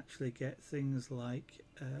you can actually get things like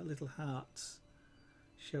little hearts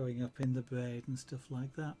showing up in the braid and stuff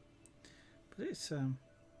like that. But it's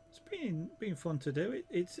been fun to do.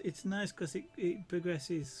 It's nice because it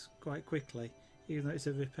progresses quite quickly, even though it's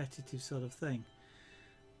a repetitive sort of thing.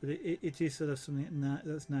 But it is sort of something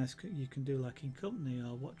that's nice you can do like in company,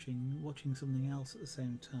 or watching something else at the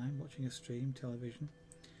same time, watching a stream, television,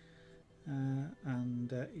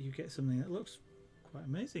 and you get something that looks quite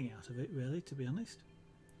amazing out of it, really, to be honest.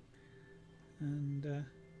 And as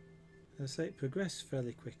I say, it progressed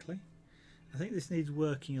fairly quickly. I think this needs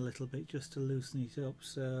working a little bit just to loosen it up,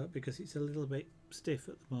 so because it's a little bit stiff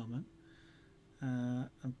at the moment,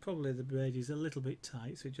 and probably the braid is a little bit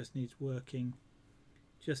tight, so it just needs working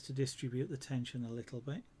just to distribute the tension a little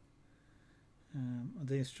bit.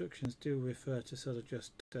 The instructions do refer to sort of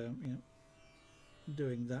just you know,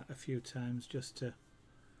 doing that a few times just to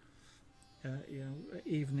you know,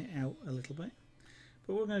 even it out a little bit.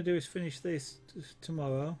 But what we're going to do is finish this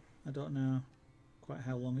tomorrow. I don't know quite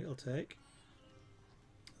how long it'll take.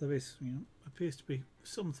 There is, you know, appears to be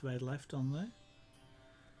some thread left on there.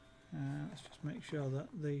 Let's just make sure that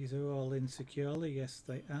these are all in securely. Yes,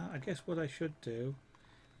 they are. I guess what I should do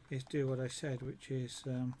is do what I said, which is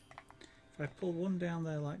if I pull one down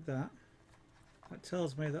there like that, that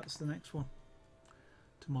tells me that's the next one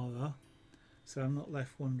tomorrow. So I'm not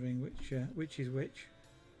left wondering which is which.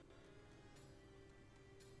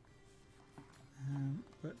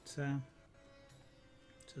 So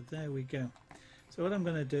there we go. So what I'm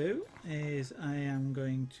going to do is I am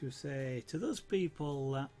going to say to those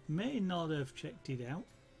people that may not have checked it out,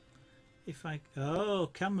 oh,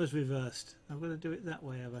 camera's reversed. I've got to do it that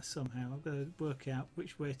way, have I, somehow. I've got to work out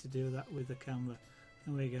which way to do that with the camera.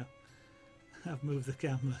 There we go. I've moved the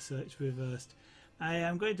camera so it's reversed. I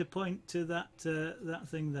am going to point to that that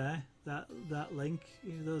thing there, that link.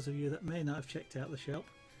 You know, those of you that may not have checked out the shop,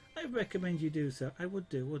 I recommend you do so. I would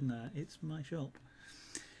do, wouldn't I? It's my shop.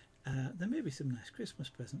 There may be some nice Christmas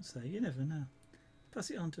presents there, you never know.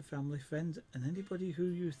 Pass it on to family, friends, and anybody who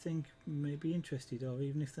you think may be interested, or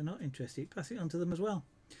even if they're not interested, pass it on to them as well.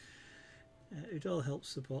 It all helps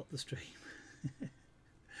support the stream.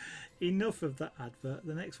 Enough of that advert.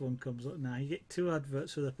 The next one comes up now. You get 2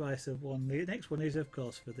 adverts for the price of one. The next one is, of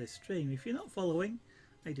course, for this stream. If you're not following,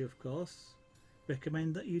 I do, of course,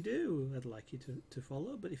 recommend that you do. I'd like you to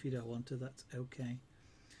follow, but if you don't want to, that's okay.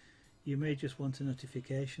 You may just want a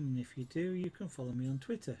notification, and if you do, you can follow me on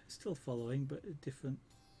Twitter. Still following, but a different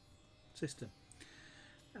system.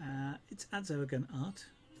 It's @Arrogant Art.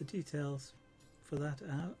 The details for that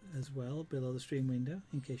out as well below the stream window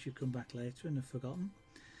in case you come back later and have forgotten.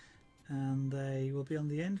 And they will be on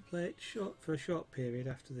the end plate for a short period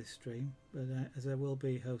after this stream, but as I will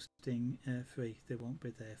be hosting free, they won't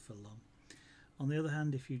be there for long. On the other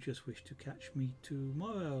hand, if you just wish to catch me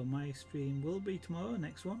tomorrow, my stream will be tomorrow,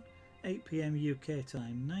 next one, 8 PM UK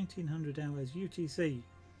time, 1900 hours UTC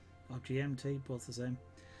or GMT, both the same.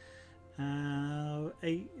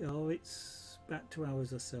 It's about 2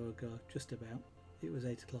 hours or so ago, just about. It was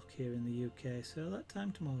 8 o'clock here in the UK, so that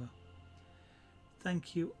time tomorrow.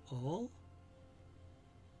 Thank you all.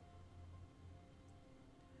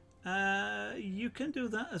 You can do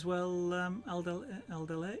that as well,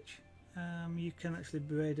 Aldel H. You can actually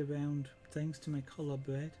braid around things to make hollow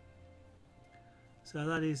braid. So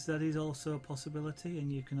that is also a possibility,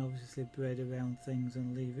 and you can obviously braid around things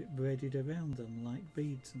and leave it braided around them like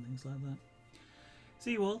beads and things like that.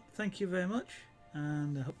 See you all, thank you very much,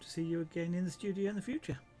 and I hope to see you again in the studio in the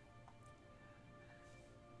future.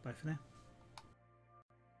 Bye for now.